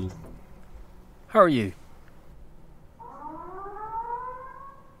silent till. How are you?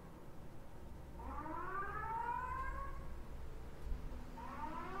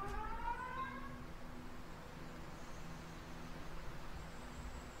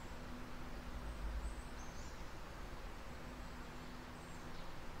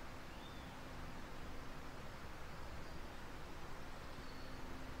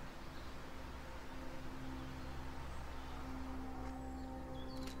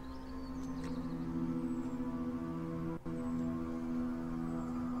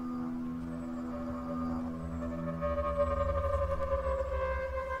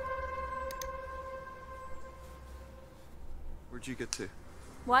 Where'd you get to?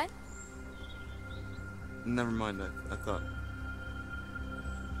 What? Never mind, I thought.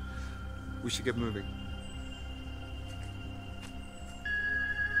 We should get moving.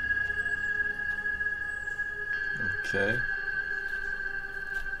 Okay.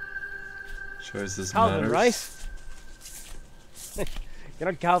 Choices Calvin, matters. right? You're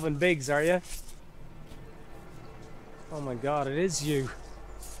not Calvin Biggs, are you? Oh my god, it is you.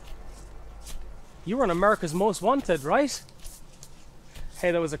 You were on America's Most Wanted, right? Hey,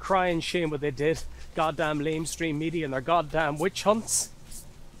 that was a crying shame what they did. Goddamn lamestream media and their goddamn witch hunts.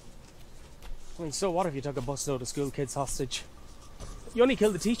 I mean, so what if you took a busload of school kids hostage? You only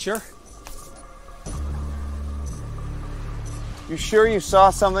killed the teacher. You sure you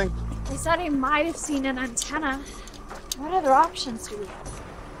saw something? They said he might have seen an antenna. What other options do we have?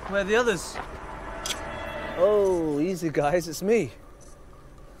 Where are the others? Oh, easy guys, it's me.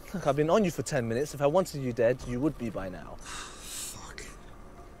 Look, I've been on you for 10 minutes. If I wanted you dead, you would be by now. Fuck.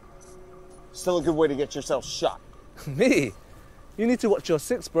 Still a good way to get yourself shot. Me? You need to watch your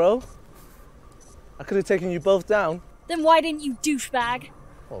six, bro. I could have taken you both down. Then why didn't you, douchebag?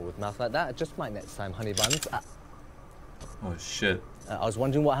 Well, with mouth like that, just might next time, honey buns. Oh shit. I was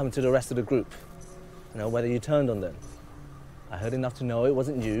wondering what happened to the rest of the group. You know, whether you turned on them. I heard enough to know it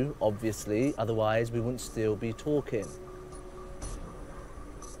wasn't you, obviously, otherwise we wouldn't still be talking.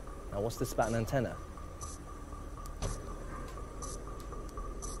 Now, what's this about an antenna?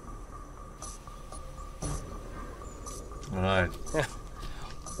 Alright.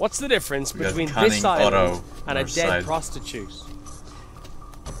 What's the difference We got between cunning this island Otto and on a our dead side. prostitute?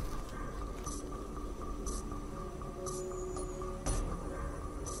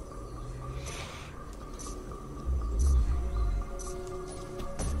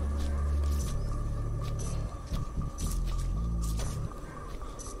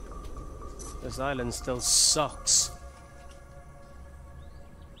 This island still sucks.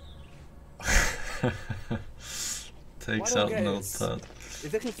 Takes out notepad.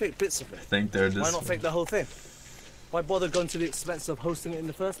 If they can fake bits of it, I think they're this why not one. fake the whole thing? Why bother going to the expense of hosting it in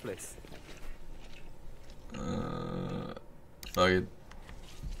the first place? Fuck it.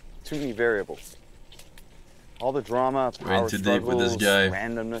 Too many variables. All the drama, We're in power too deep with this struggles, guy.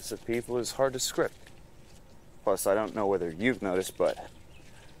 randomness of people is hard to script. Plus, I don't know whether you've noticed, but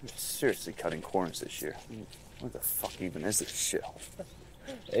I'm seriously cutting corners this year. What the fuck even is this shit?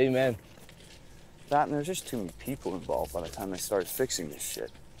 Amen. That and there's just too many people involved by the time they start fixing this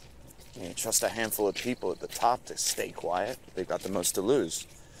shit. You can trust a handful of people at the top to stay quiet. They've got the most to lose.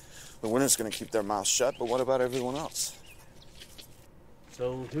 The winner's gonna keep their mouths shut, but what about everyone else?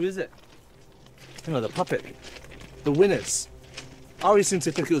 So, who is it? You know, the puppet. The winners. Ari seemed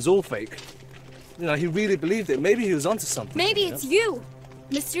to think it was all fake. You know, he really believed it. Maybe he was onto something. Maybe you know? it's you!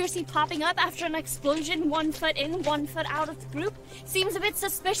 Mysteriously popping up after an explosion, 1 foot in, 1 foot out of the group. Seems a bit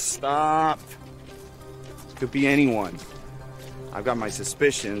suspicious. Stop! Could be anyone. I've got my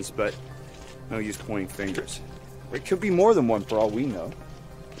suspicions, but no use pointing fingers. It could be more than one for all we know.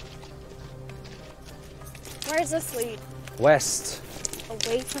 Where's this lead? West.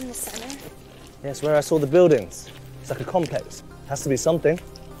 Away from the center? Yes, where I saw the buildings. It's like a complex. Has to be something.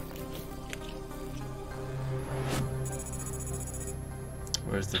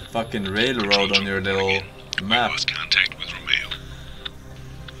 Where's the fucking railroad on your little map? We lost contact with Romeo.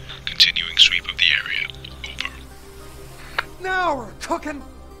 Continuing sweep of the area. Over. Now we're cooking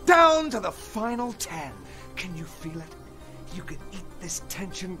down to the final 10. Can you feel it? You could eat this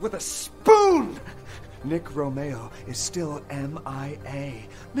tension with a spoon. Nick Romeo is still MIA.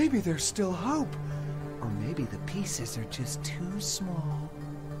 Maybe there's still hope. Or maybe the pieces are just too small.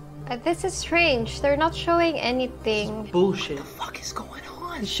 This is strange. They're not showing anything. Bullshit. What the fuck is going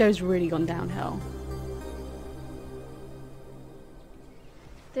on? The show's really gone downhill.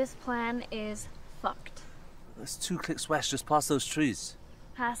 This plan is fucked. There's 2 clicks west, just past those trees.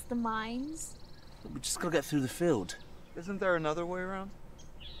 Past the mines? We just gotta get through the field. Isn't there another way around?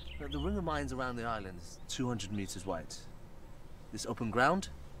 The ring of mines around the island is 200 meters wide. This open ground,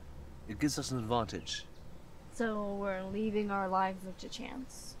 it gives us an advantage. So we're leaving our lives up to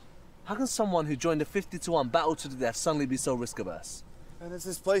chance. How can someone who joined a 50-to-1 battle to the death suddenly be so risk-averse? And is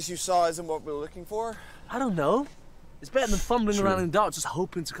this place you saw isn't what we're looking for? I don't know. It's better than fumbling around in the dark just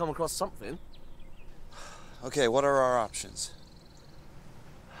hoping to come across something. Okay, what are our options?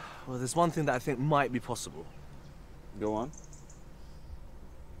 Well, there's one thing that I think might be possible. Go on.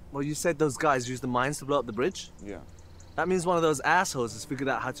 Well, you said those guys used the mines to blow up the bridge? Yeah. That means one of those assholes has figured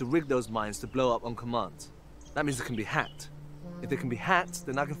out how to rig those mines to blow up on command. That means they can be hacked. If they can be hacked,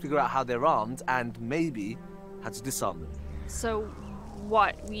 then I can figure out how they're armed and maybe how to disarm them. So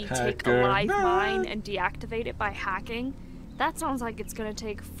what? We take a live mine and deactivate it by hacking? That sounds like it's gonna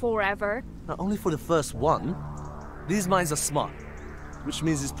take forever. Not only for the first one. These mines are smart, which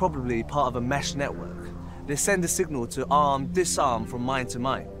means it's probably part of a mesh network. They send a signal to arm, disarm from mine to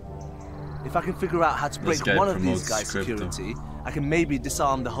mine. If I can figure out how to break one of these guys' crypto. security, I can maybe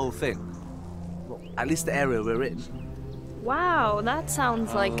disarm the whole thing. Well, at least the area we're in. Wow, that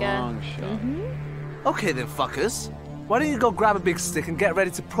sounds like a long shot. Okay then, fuckers. Why don't you go grab a big stick and get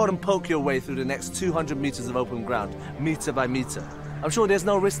ready to prod and poke your way through the next 200 meters of open ground, meter by meter. I'm sure there's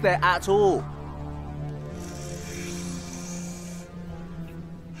no risk there at all.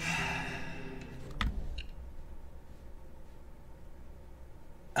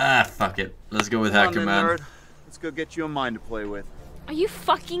 Ah, fuck it. Let's go with Come on Hacker then, Man. nerd. Let's go get you a mind to play with. Are you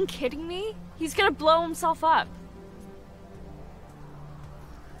fucking kidding me? He's gonna blow himself up.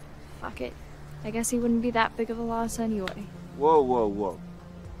 Fuck it. I guess he wouldn't be that big of a loss anyway. Whoa, whoa, whoa.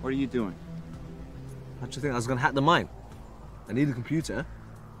 What are you doing? How do you think I was gonna hack the mine? I need a computer.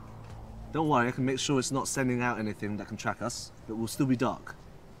 Don't worry, I can make sure it's not sending out anything that can track us, but we'll still be dark.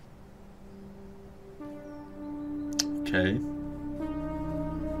 Okay.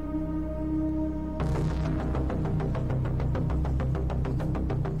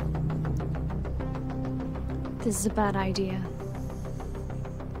 This is a bad idea.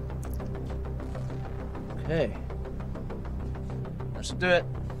 Okay. That should do it.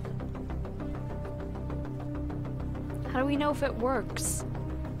 How do we know if it works?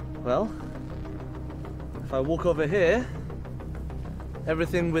 Well, if I walk over here,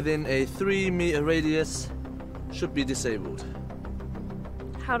 everything within a 3-meter radius should be disabled.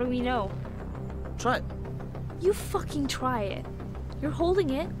 How do we know? Try it. You fucking try it. You're holding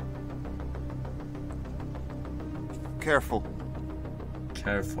it. Careful.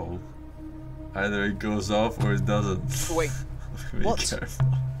 Careful. Either it goes off or it doesn't. Wait. Be What? careful.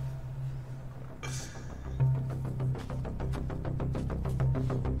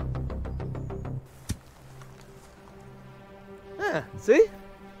 Yeah, see?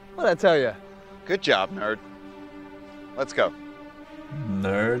 What'd I tell you? Good job, nerd. Let's go.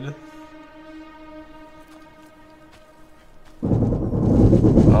 Nerd.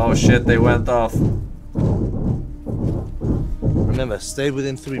 Oh shit, they went off. Remember, stay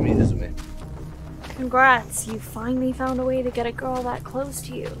within 3 meters of me. Congrats, you finally found a way to get a girl that close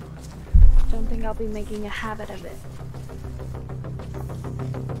to you. Don't think I'll be making a habit of it.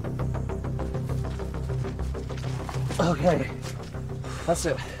 Okay. That's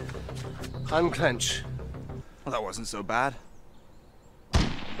it. Unclench. Well, that wasn't so bad.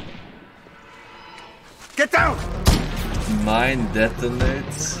 Get down! Mine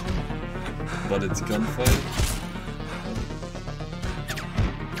detonates, but it's gunfight.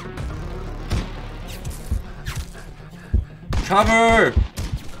 Cover!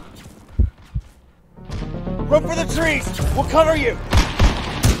 Run for the trees! We'll cover you!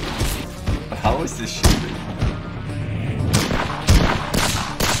 How is this shooting?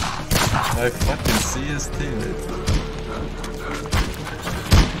 I fucking see his teammate.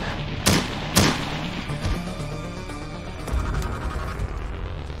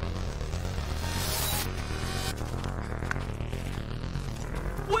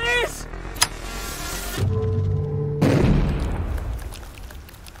 Wait!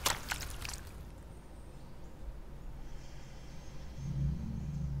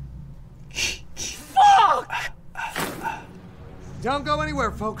 Don't go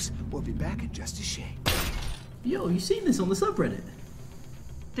anywhere, folks. We'll be back in just a shake. Yo, you seen this on the subreddit?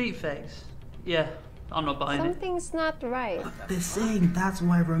 Deepfakes? Yeah, I'm not buying it. Something's not right. They're saying that's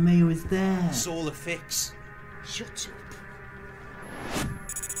why Romeo is there. It's all a fix. Shut up.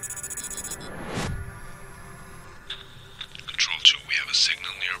 Control 2, we have a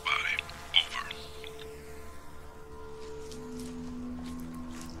signal nearby. Over.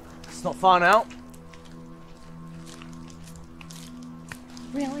 It's not far now.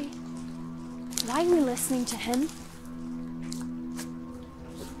 Really? Why are we listening to him?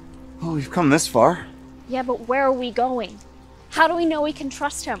 Well, we've come this far. Yeah, but where are we going? How do we know we can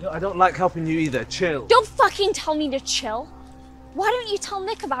trust him? I don't like helping you either. Chill. Don't fucking tell me to chill. Why don't you tell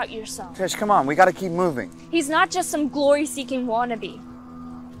Nick about yourself? Trish, come on, we gotta keep moving. He's not just some glory-seeking wannabe.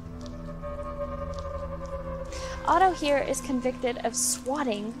 Otto here is convicted of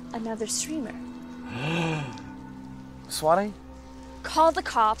swatting another streamer. Swatting? Called the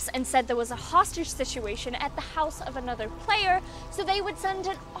cops and said there was a hostage situation at the house of another player, so they would send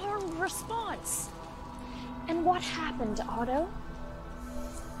an armed response. And what happened, Otto?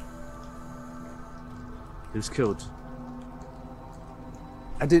 He was killed.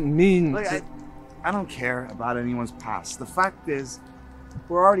 I didn't mean Look, to... I don't care about anyone's past. The fact is,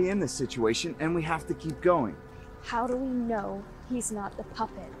 we're already in this situation and we have to keep going. How do we know he's not the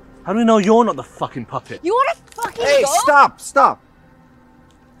puppet? How do we know you're not the fucking puppet? You wanna fucking Hey, go? stop!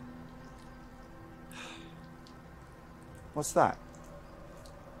 What's that?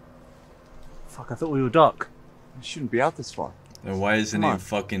 Fuck, I thought we were dark. You shouldn't be out this far. And why isn't Come he on. in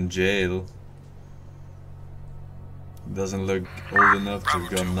fucking jail? Doesn't look old enough to have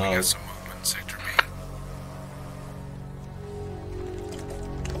gone out.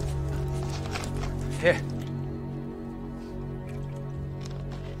 Here.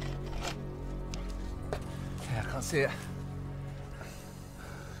 Yeah, I can't see it.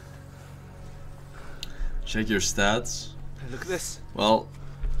 Check your stats. Hey, look at this. Well,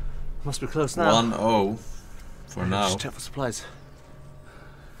 Must be close now. 1-0 for now. Just check for supplies.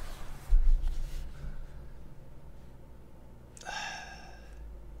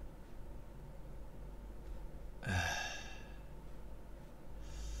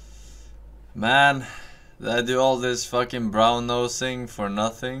 Man, did I do all this fucking brown nosing for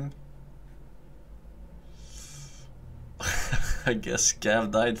nothing? I guess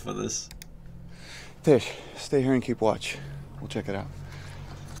Gav died for this. Tish, stay here and keep watch. We'll check it out.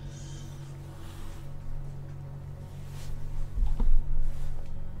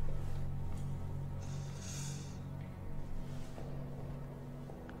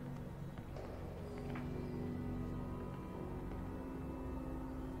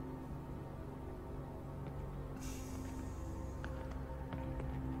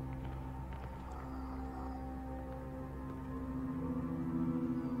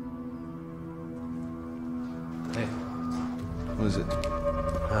 What is it?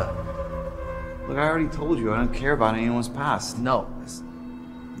 Look, I already told you I don't care about anyone's past. No.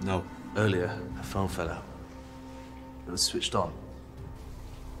 No. Earlier, a phone fell out. It was switched on.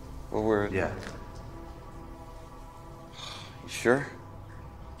 Well, we're... Yeah. You sure?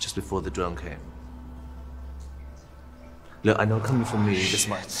 Just before the drone came. Look, I know coming from me, this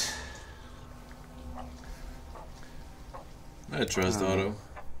might... I trust Otto.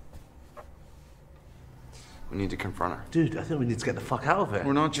 We need to confront her. Dude, I think we need to get the fuck out of here.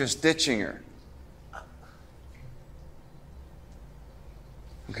 We're not just ditching her.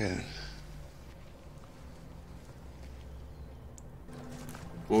 Okay then.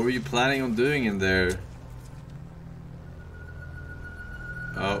 What were you planning on doing in there?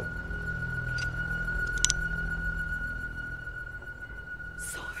 Oh.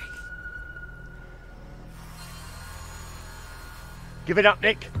 Sorry. Give it up,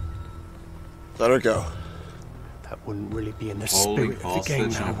 Nick. Let her go. That wouldn't really be in the Holding spirit of the game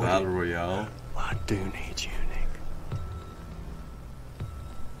hostage in now, a would battle it? royale. I do need you, Nick.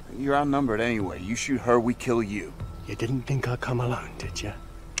 You're outnumbered anyway. You shoot her, we kill you. You didn't think I'd come alone, did you?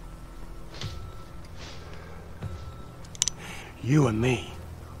 You and me,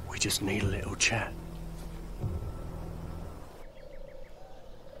 we just need a little chat.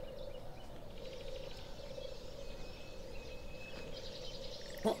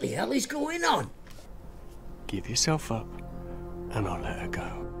 What the hell is going on? Give yourself up, and I'll let her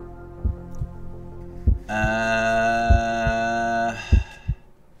go.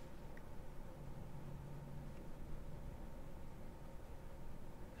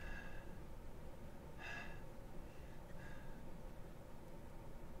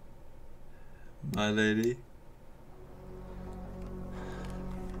 My lady.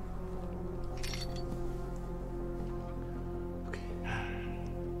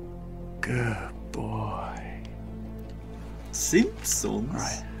 Good boy. Simpsons?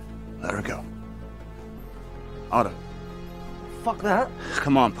 Alright, let her go. Otto. Fuck that.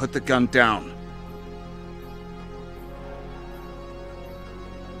 Come on, put the gun down.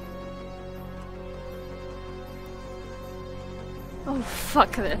 Oh,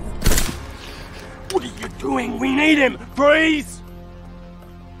 fuck this. What are you doing? We need him! Freeze!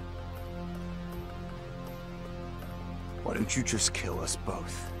 Why don't you just kill us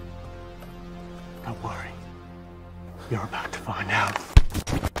both? Don't worry. You're about to find out.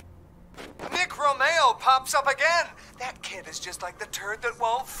 Nick Romeo pops up again. That kid is just like the turd that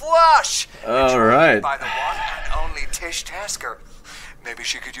won't flush. All right. By the one and only Tish Tasker. Maybe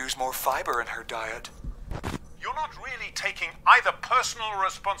she could use more fiber in her diet. You're not really taking either personal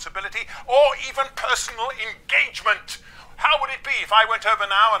responsibility or even personal engagement. How would it be if I went over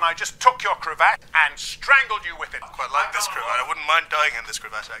now and I just took your cravat and strangled you with it? I quite like this cravat. I wouldn't mind dying in this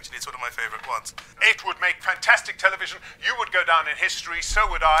cravat, actually. It's one of my favourite ones. It would make fantastic television. You would go down in history, so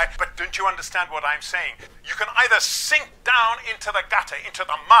would I. But don't you understand what I'm saying? You can either sink down into the gutter, into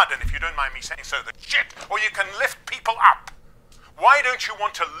the mud, and if you don't mind me saying so, the shit, or you can lift people up. Why don't you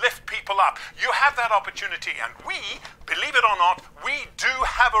want to lift people up? You have that opportunity, and we, believe it or not, we do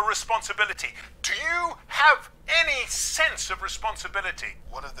have a responsibility. Do you have any sense of responsibility?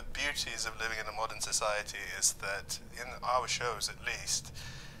 One of the beauties of living in a modern society is that, in our shows at least,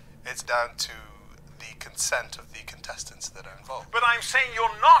 it's down to the consent of the contestants that are involved. But I'm saying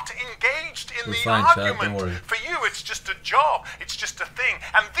you're not engaged in We're the fine, Chad, don't argument. worry. For you, it's just a job. It's just a thing.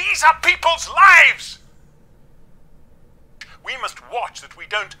 And these are people's lives! We must watch that we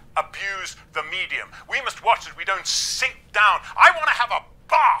don't abuse the medium. We must watch that we don't sink down. I want to have a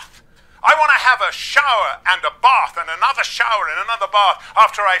bath. I want to have a shower and a bath and another shower and another bath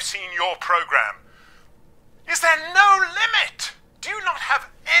after I've seen your program. Is there no limit? Do you not have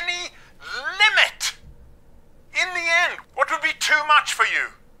any limit? In the end, what would be too much for you?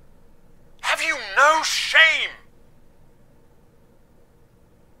 Have you no shame?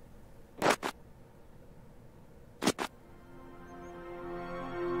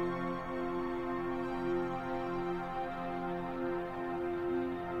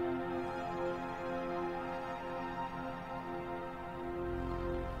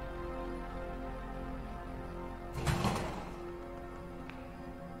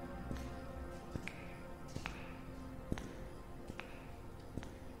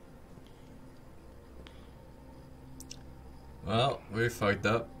 Well, we fucked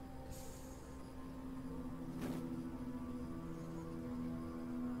up.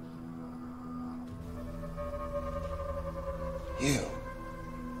 You.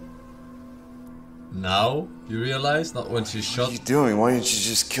 Now? You realize? Not when she shot. What are you doing? Why didn't you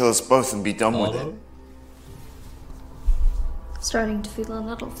just kill us both and be done with it? Starting to feel a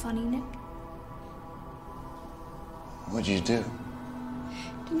little funny, Nick. What'd you do?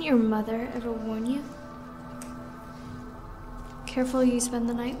 Didn't your mother ever warn you? Careful who you spend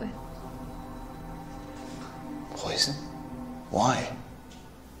the night with. Poison? Why?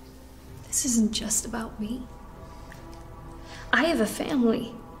 This isn't just about me. I have a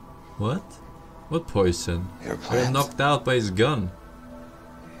family. What? What poison? Your You're plans? knocked out by his gun.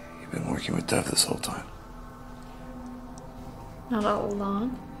 You've been working with Dev this whole time. Not all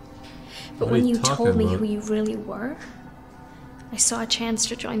along. But What are when you you told talking me about? who you really were, I saw a chance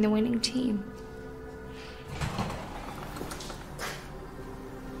to join the winning team.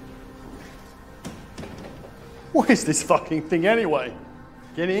 What is this fucking thing anyway?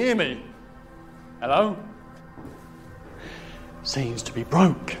 Can you hear me? Hello? Seems to be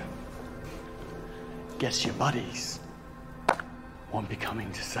broke. Guess your buddies won't be coming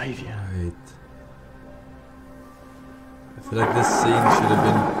to save you. Right. I feel like this scene should have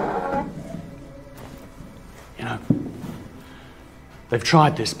been. You know, they've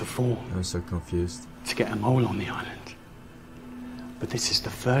tried this before. I'm so confused. To get a mole on the island. But this is the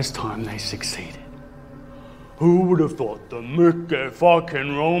first time they succeeded. Who would have thought the Mickey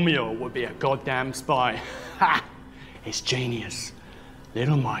fucking Romeo would be a goddamn spy? Ha! It's genius.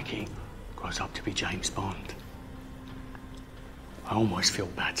 Little Mikey grows up to be James Bond. I almost feel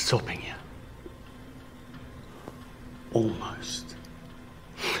bad stopping you. Almost.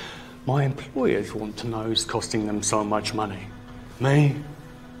 My employers want to know who's costing them so much money. Me?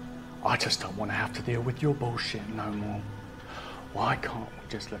 I just don't want to have to deal with your bullshit no more. Why can't we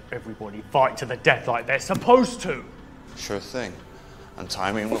just let everybody fight to the death like they're supposed to? Sure thing. And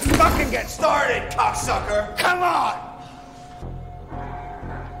timing will Fucking get started, cocksucker! Come on!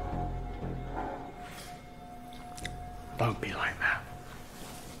 Don't be like that.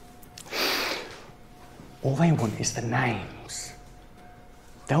 All they want is the names.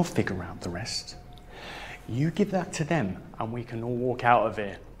 They'll figure out the rest. You give that to them and we can all walk out of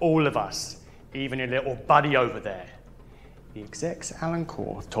here. All of us. Even your little buddy over there. The execs Alan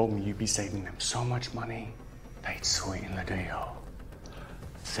Core told me you'd be saving them so much money, they'd sweeten the deal.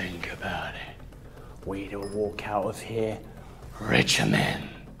 Think about it. We'd all walk out of here richer men.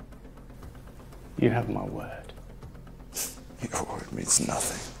 You have my word. Your word means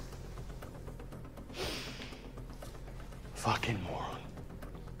nothing. Fucking moron.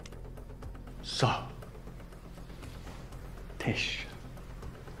 So, Tish,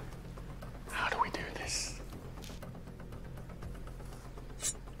 how do we do this?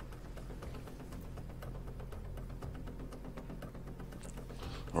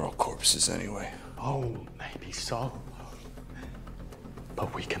 We're all corpses anyway. Oh, maybe so.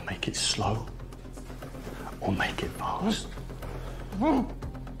 But we can make it slow or make it fast. All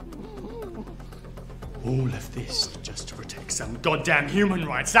of this just to protect some goddamn human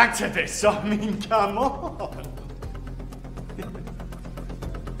rights activists. I mean, come on.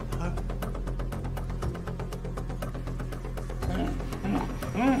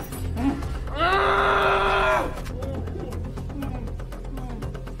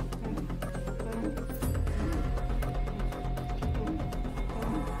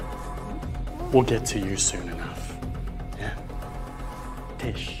 We'll get to you soon enough. Yeah.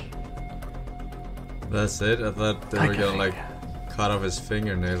 Tish. That's it? I thought they were gonna like cut off his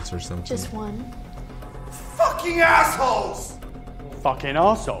fingernails or something. Just one. Fucking assholes! Fucking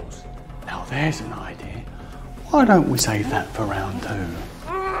arseholes. Now there's an idea. Why don't we save that for round two?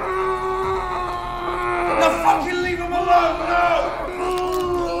 No, fucking leave him alone!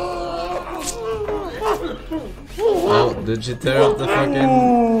 No! Oh, did you tear up the fucking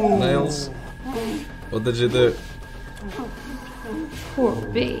nails? What did you do? Poor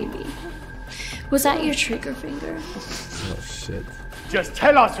baby. Was that your trigger finger? Oh shit. Just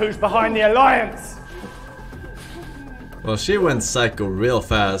tell us who's behind the alliance! Well, she went psycho real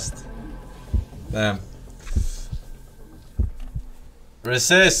fast. Damn.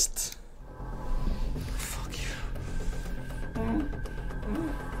 Resist! Fuck you.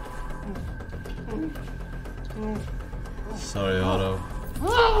 Sorry, Otto.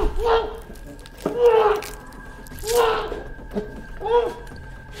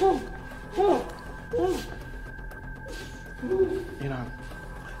 You know,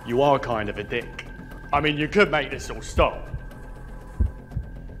 you are kind of a dick. I mean, you could make this all stop.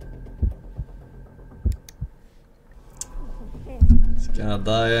 Gonna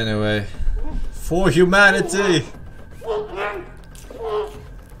die anyway. For humanity!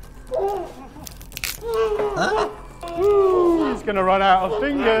 Huh? Ooh, he's gonna run out of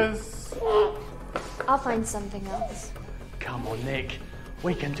fingers. I'll find something else. Come on, Nick.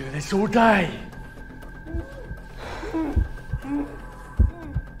 We can do this all day.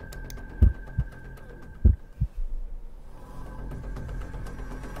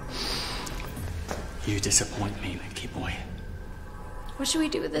 You disappoint me, Nicky boy. What should we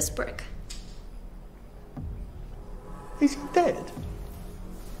do with this brick? Is he dead?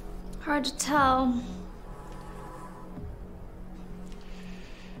 Hard to tell.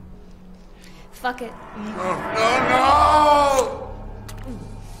 Fuck it. No!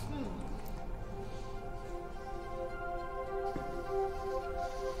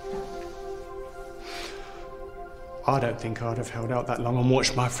 I don't think I'd have held out that long and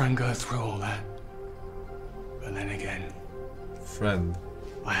watched my friend go through all that. But then again, friend.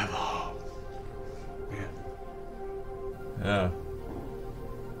 I have a heart. Yeah.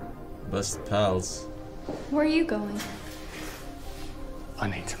 Best pals. Where are you going? I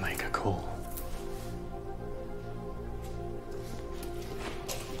need to make a call.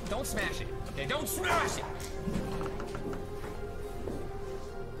 Don't smash it, okay? Don't smash it!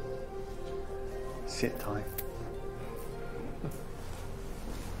 Sit tight.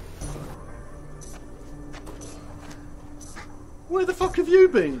 Where the fuck have you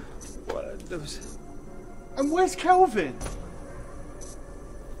been? What? There was... And where's Kelvin?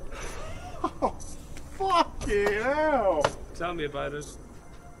 Oh, fucking hell! Tell me about it.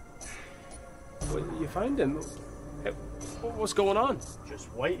 Well, you found him. Hey, what's going on?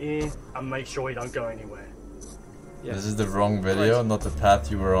 Just wait here and make sure he don't go anywhere. Yeah. This is the wrong video, Right. not the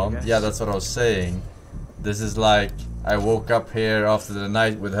path you were on. Yes. Yeah, that's what I was saying. This is like, I woke up here after the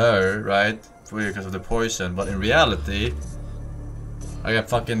night with her, right? Because of the poison, but in reality, I got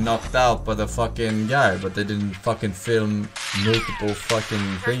fucking knocked out by the fucking guy, but they didn't fucking film multiple fucking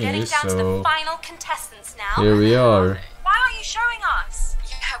We're getting thingies, down to the so final contestants now. here we are. Why aren't you showing us?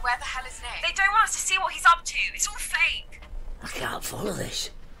 Yeah, where the hell is Nick? They don't want us to see what he's up to. It's all fake. I can't follow this.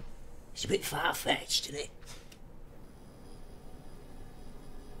 It's a bit far-fetched, isn't it?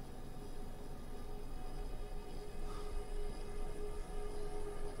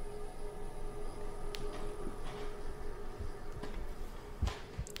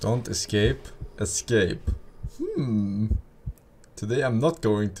 Don't escape, escape. Today I'm not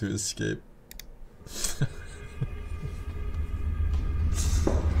going to escape.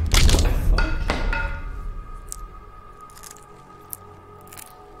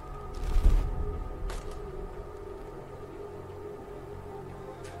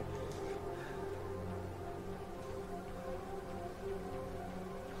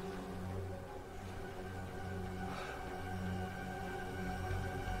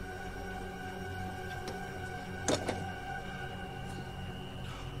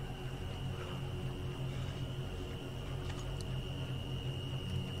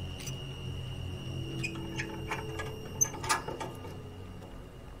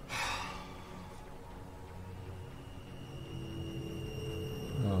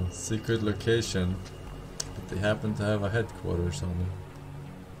 Oh, secret location. But they happen to have a headquarters on it.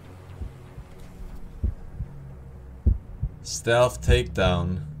 Stealth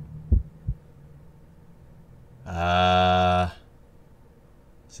takedown.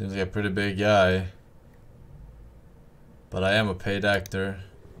 Seems like a pretty big guy. But I am a paid actor.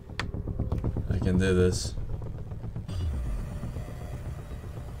 I can do this.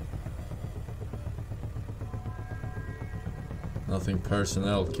 Nothing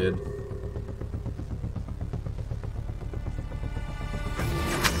personnel, kid.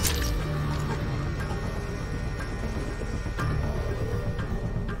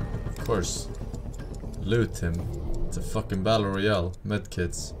 Of course. Loot him. It's a fucking battle royale.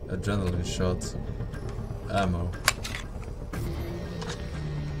 Medkits, adrenaline shots, ammo.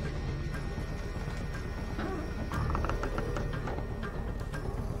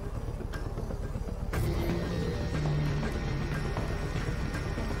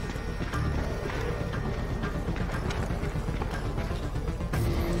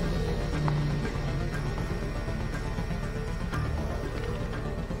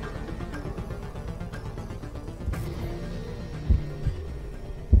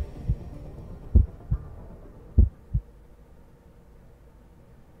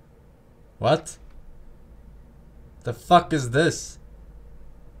 What? The fuck is this?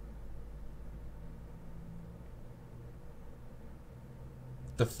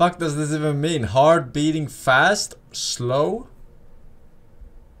 The fuck does this even mean? Hard beating fast? Slow?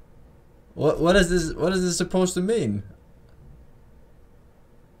 What is this supposed to mean?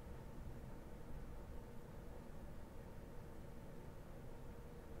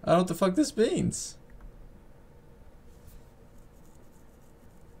 don't know what the fuck this means.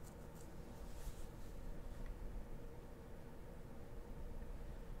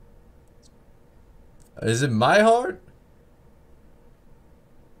 Is it my heart?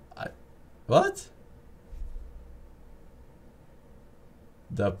 What?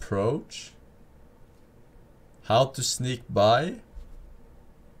 The approach? How to sneak by?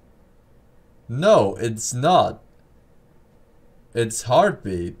 No, it's not. It's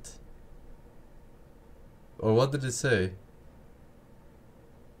heartbeat. Or what did it say?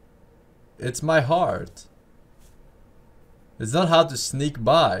 It's my heart. It's not how to sneak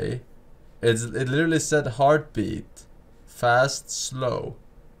by. It literally said heartbeat. Fast, slow.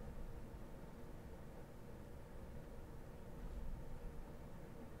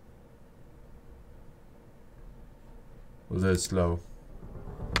 Was it slow?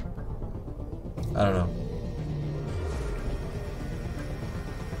 I don't know.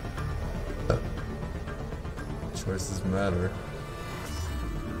 Choices matter.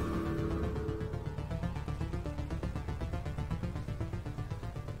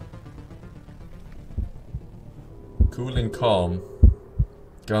 Cool and calm.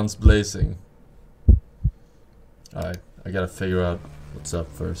 Guns blazing. Alright, I gotta figure out what's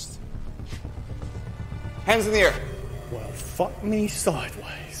up first. Hands in the air. Well, fuck me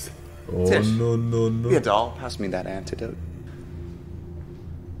sideways. Oh, Tish, no. Be a doll. Pass me that antidote.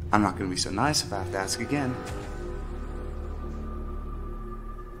 I'm not gonna be so nice if I have to ask again.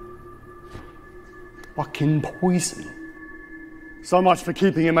 Fucking poison. So much for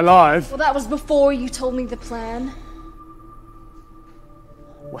keeping him alive. Well, that was before you told me the plan.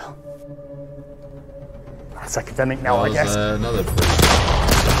 Well, that's academic now, I That was, guess. Another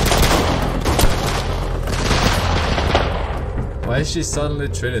Why is she suddenly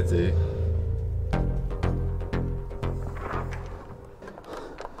Trinity?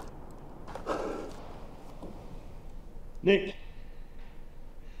 Nick,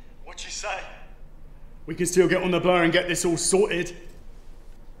 what you say? We can still get on the blower and get this all sorted.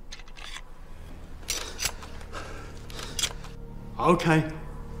 Okay,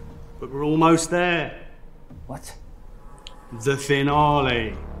 but we're almost there. What? The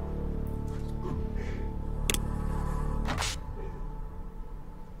finale.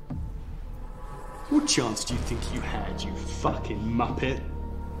 What chance do you think you had, you fucking muppet?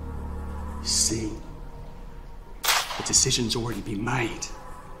 See, the decision's already been made.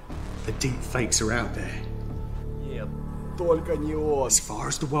 The deep fakes are out there. Yeah, только не он. As far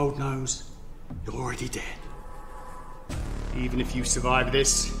as the world knows, you're already dead. Even if you survive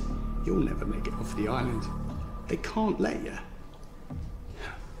this, you'll never make it off the island. They can't let you.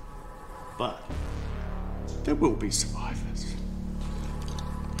 But there will be survivors.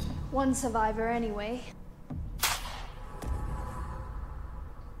 One survivor, anyway.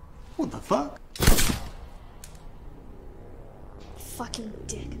 What the fuck? Fucking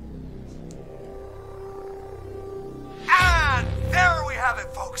dick. And there we have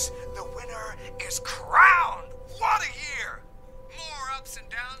it, folks. The winner is crowned. What a year! More ups and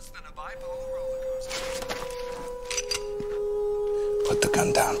downs than a bipolar roller coaster. Put the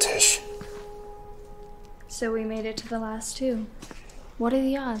gun down, Tish. So we made it to the last two. What are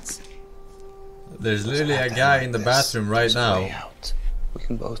the odds? There's literally a guy in the bathroom right now. We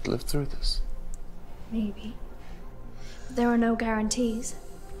can both live through this. Maybe. But there are no guarantees.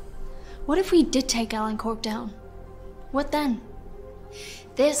 What if we did take Alan Cork down? What then?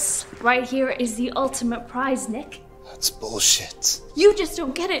 This right here is the ultimate prize, Nick. That's bullshit. You just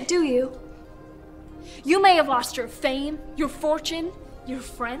don't get it, do you? You may have lost your fame, your fortune, your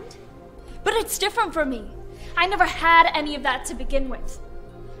friend, but it's different for me. I never had any of that to begin with.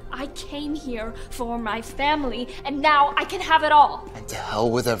 I came here for my family, and now I can have it all. And to hell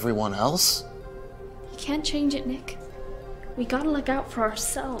with everyone else? You can't change it, Nick. We gotta look out for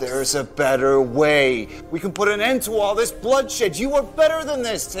ourselves. There's a better way. We can put an end to all this bloodshed. You are better than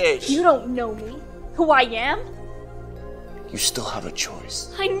this, Tish. You don't know me. Who I am? You still have a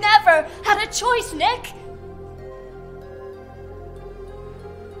choice. I never had a choice, Nick!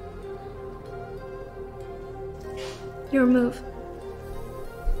 Your move.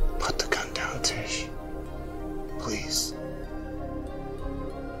 Put the gun down, Tish. Please.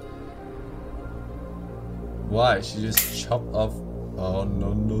 Why? She just chopped off. Oh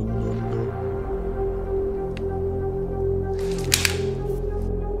no.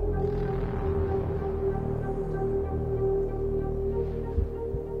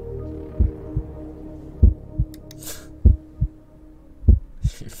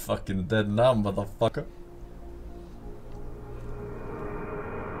 You fucking dead now, motherfucker.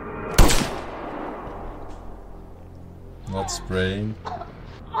 Not spraying.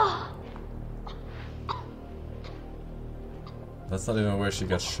 That's not even where she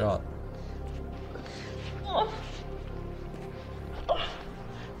got shot.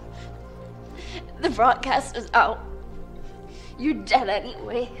 The broadcast is out. You're dead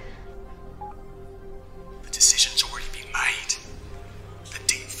anyway. The decision's already been made. The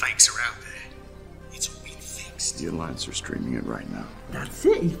deep fakes are out there. It's all been fixed. The Alliance are streaming it right now. That's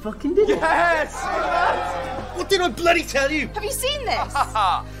it, he fucking did it. Yes! What did I bloody tell you? Have you seen this?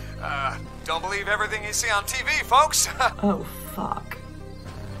 Don't believe everything you see on TV, folks. Oh, fuck.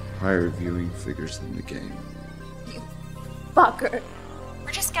 Higher viewing figures than the game. Fucker.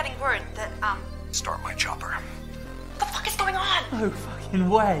 We're just getting word that, Start my chopper. What the fuck is going on? No fucking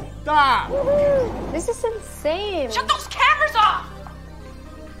way. Stop! This is insane. Shut those cameras off!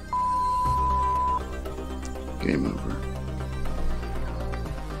 Game over.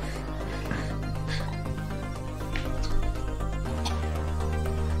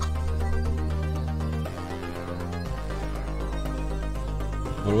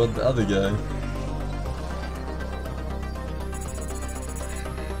 What about the other guy?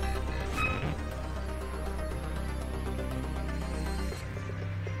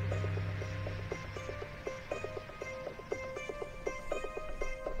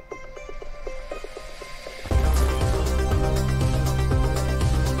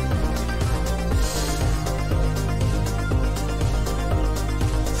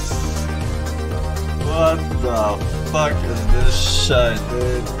 What the fuck is this shit,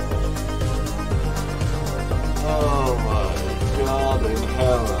 dude? Oh my god in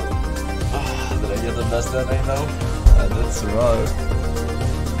heaven. Did I get the best ending though? I did survive.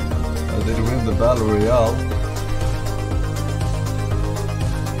 I did win the battle royale.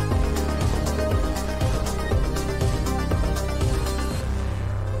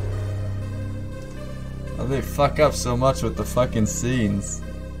 And they fuck up so much with the fucking scenes.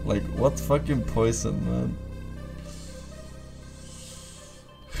 Like, what fucking poison, man?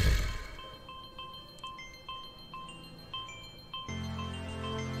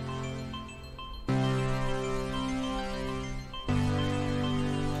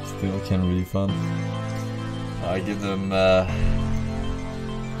 Still can refund. I give them an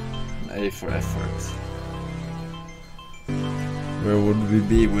A for effort. Where would we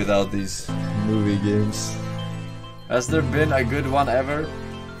be without these movie games? Has there been a good one ever?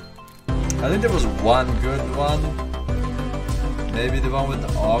 I think there was one good one. Maybe the one with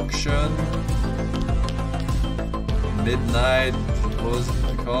the auction. Midnight, what was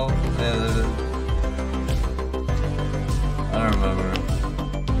it called? I don't remember.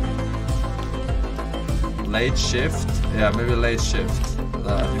 Late Shift? Yeah, maybe Late Shift.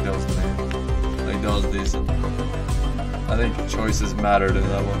 I think that was the name. Like, that was decent. I think choices mattered in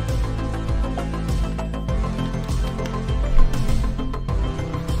that one.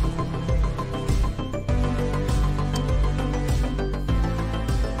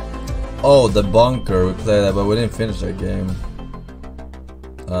 Oh, the bunker, we played that, but we didn't finish that game.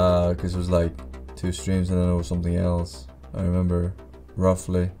 Cause it was like 2 streams and then it was something else. I remember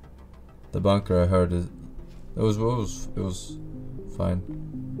roughly. The bunker, I heard it. It was fine.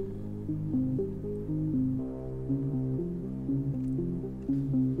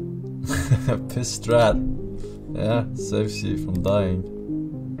 Piss strat. Yeah, saves you from dying.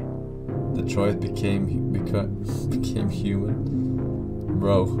 Detroit became human.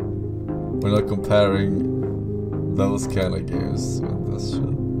 Bro, we're not comparing those kind of games with this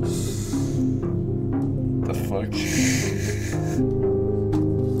shit. The fuck?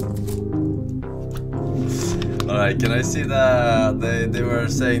 Alright, can I see the... They were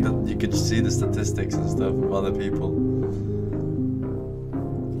saying that you could see the statistics and stuff of other people.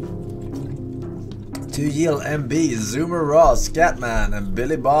 2Yil MB, Zoomer Ross, Scatman, and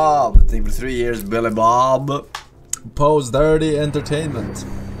Billy Bob. I think for 3 years, Billy Bob. Pose Dirty Entertainment.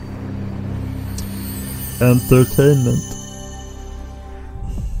 Entertainment.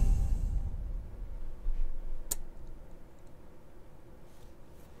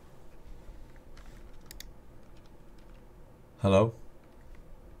 Hello?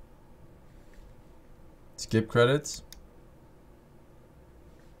 Skip credits?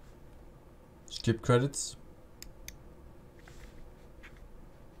 Skip credits?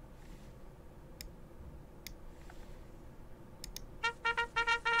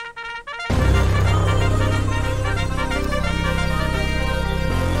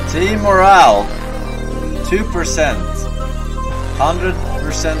 Team morale 2%,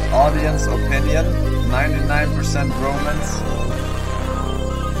 100% audience opinion, 99% romance.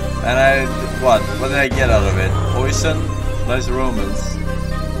 And what did I get out of it? Poison, nice romance.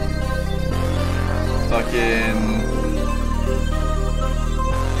 Fucking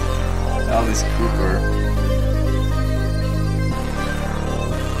Alice Cooper.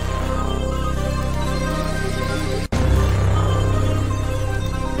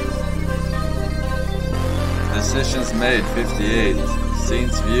 Positions made 58.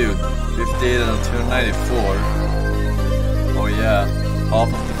 Scenes viewed 58 out of 294. Oh yeah,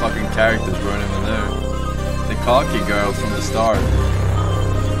 half of the fucking characters weren't even there. The cocky girl from the start.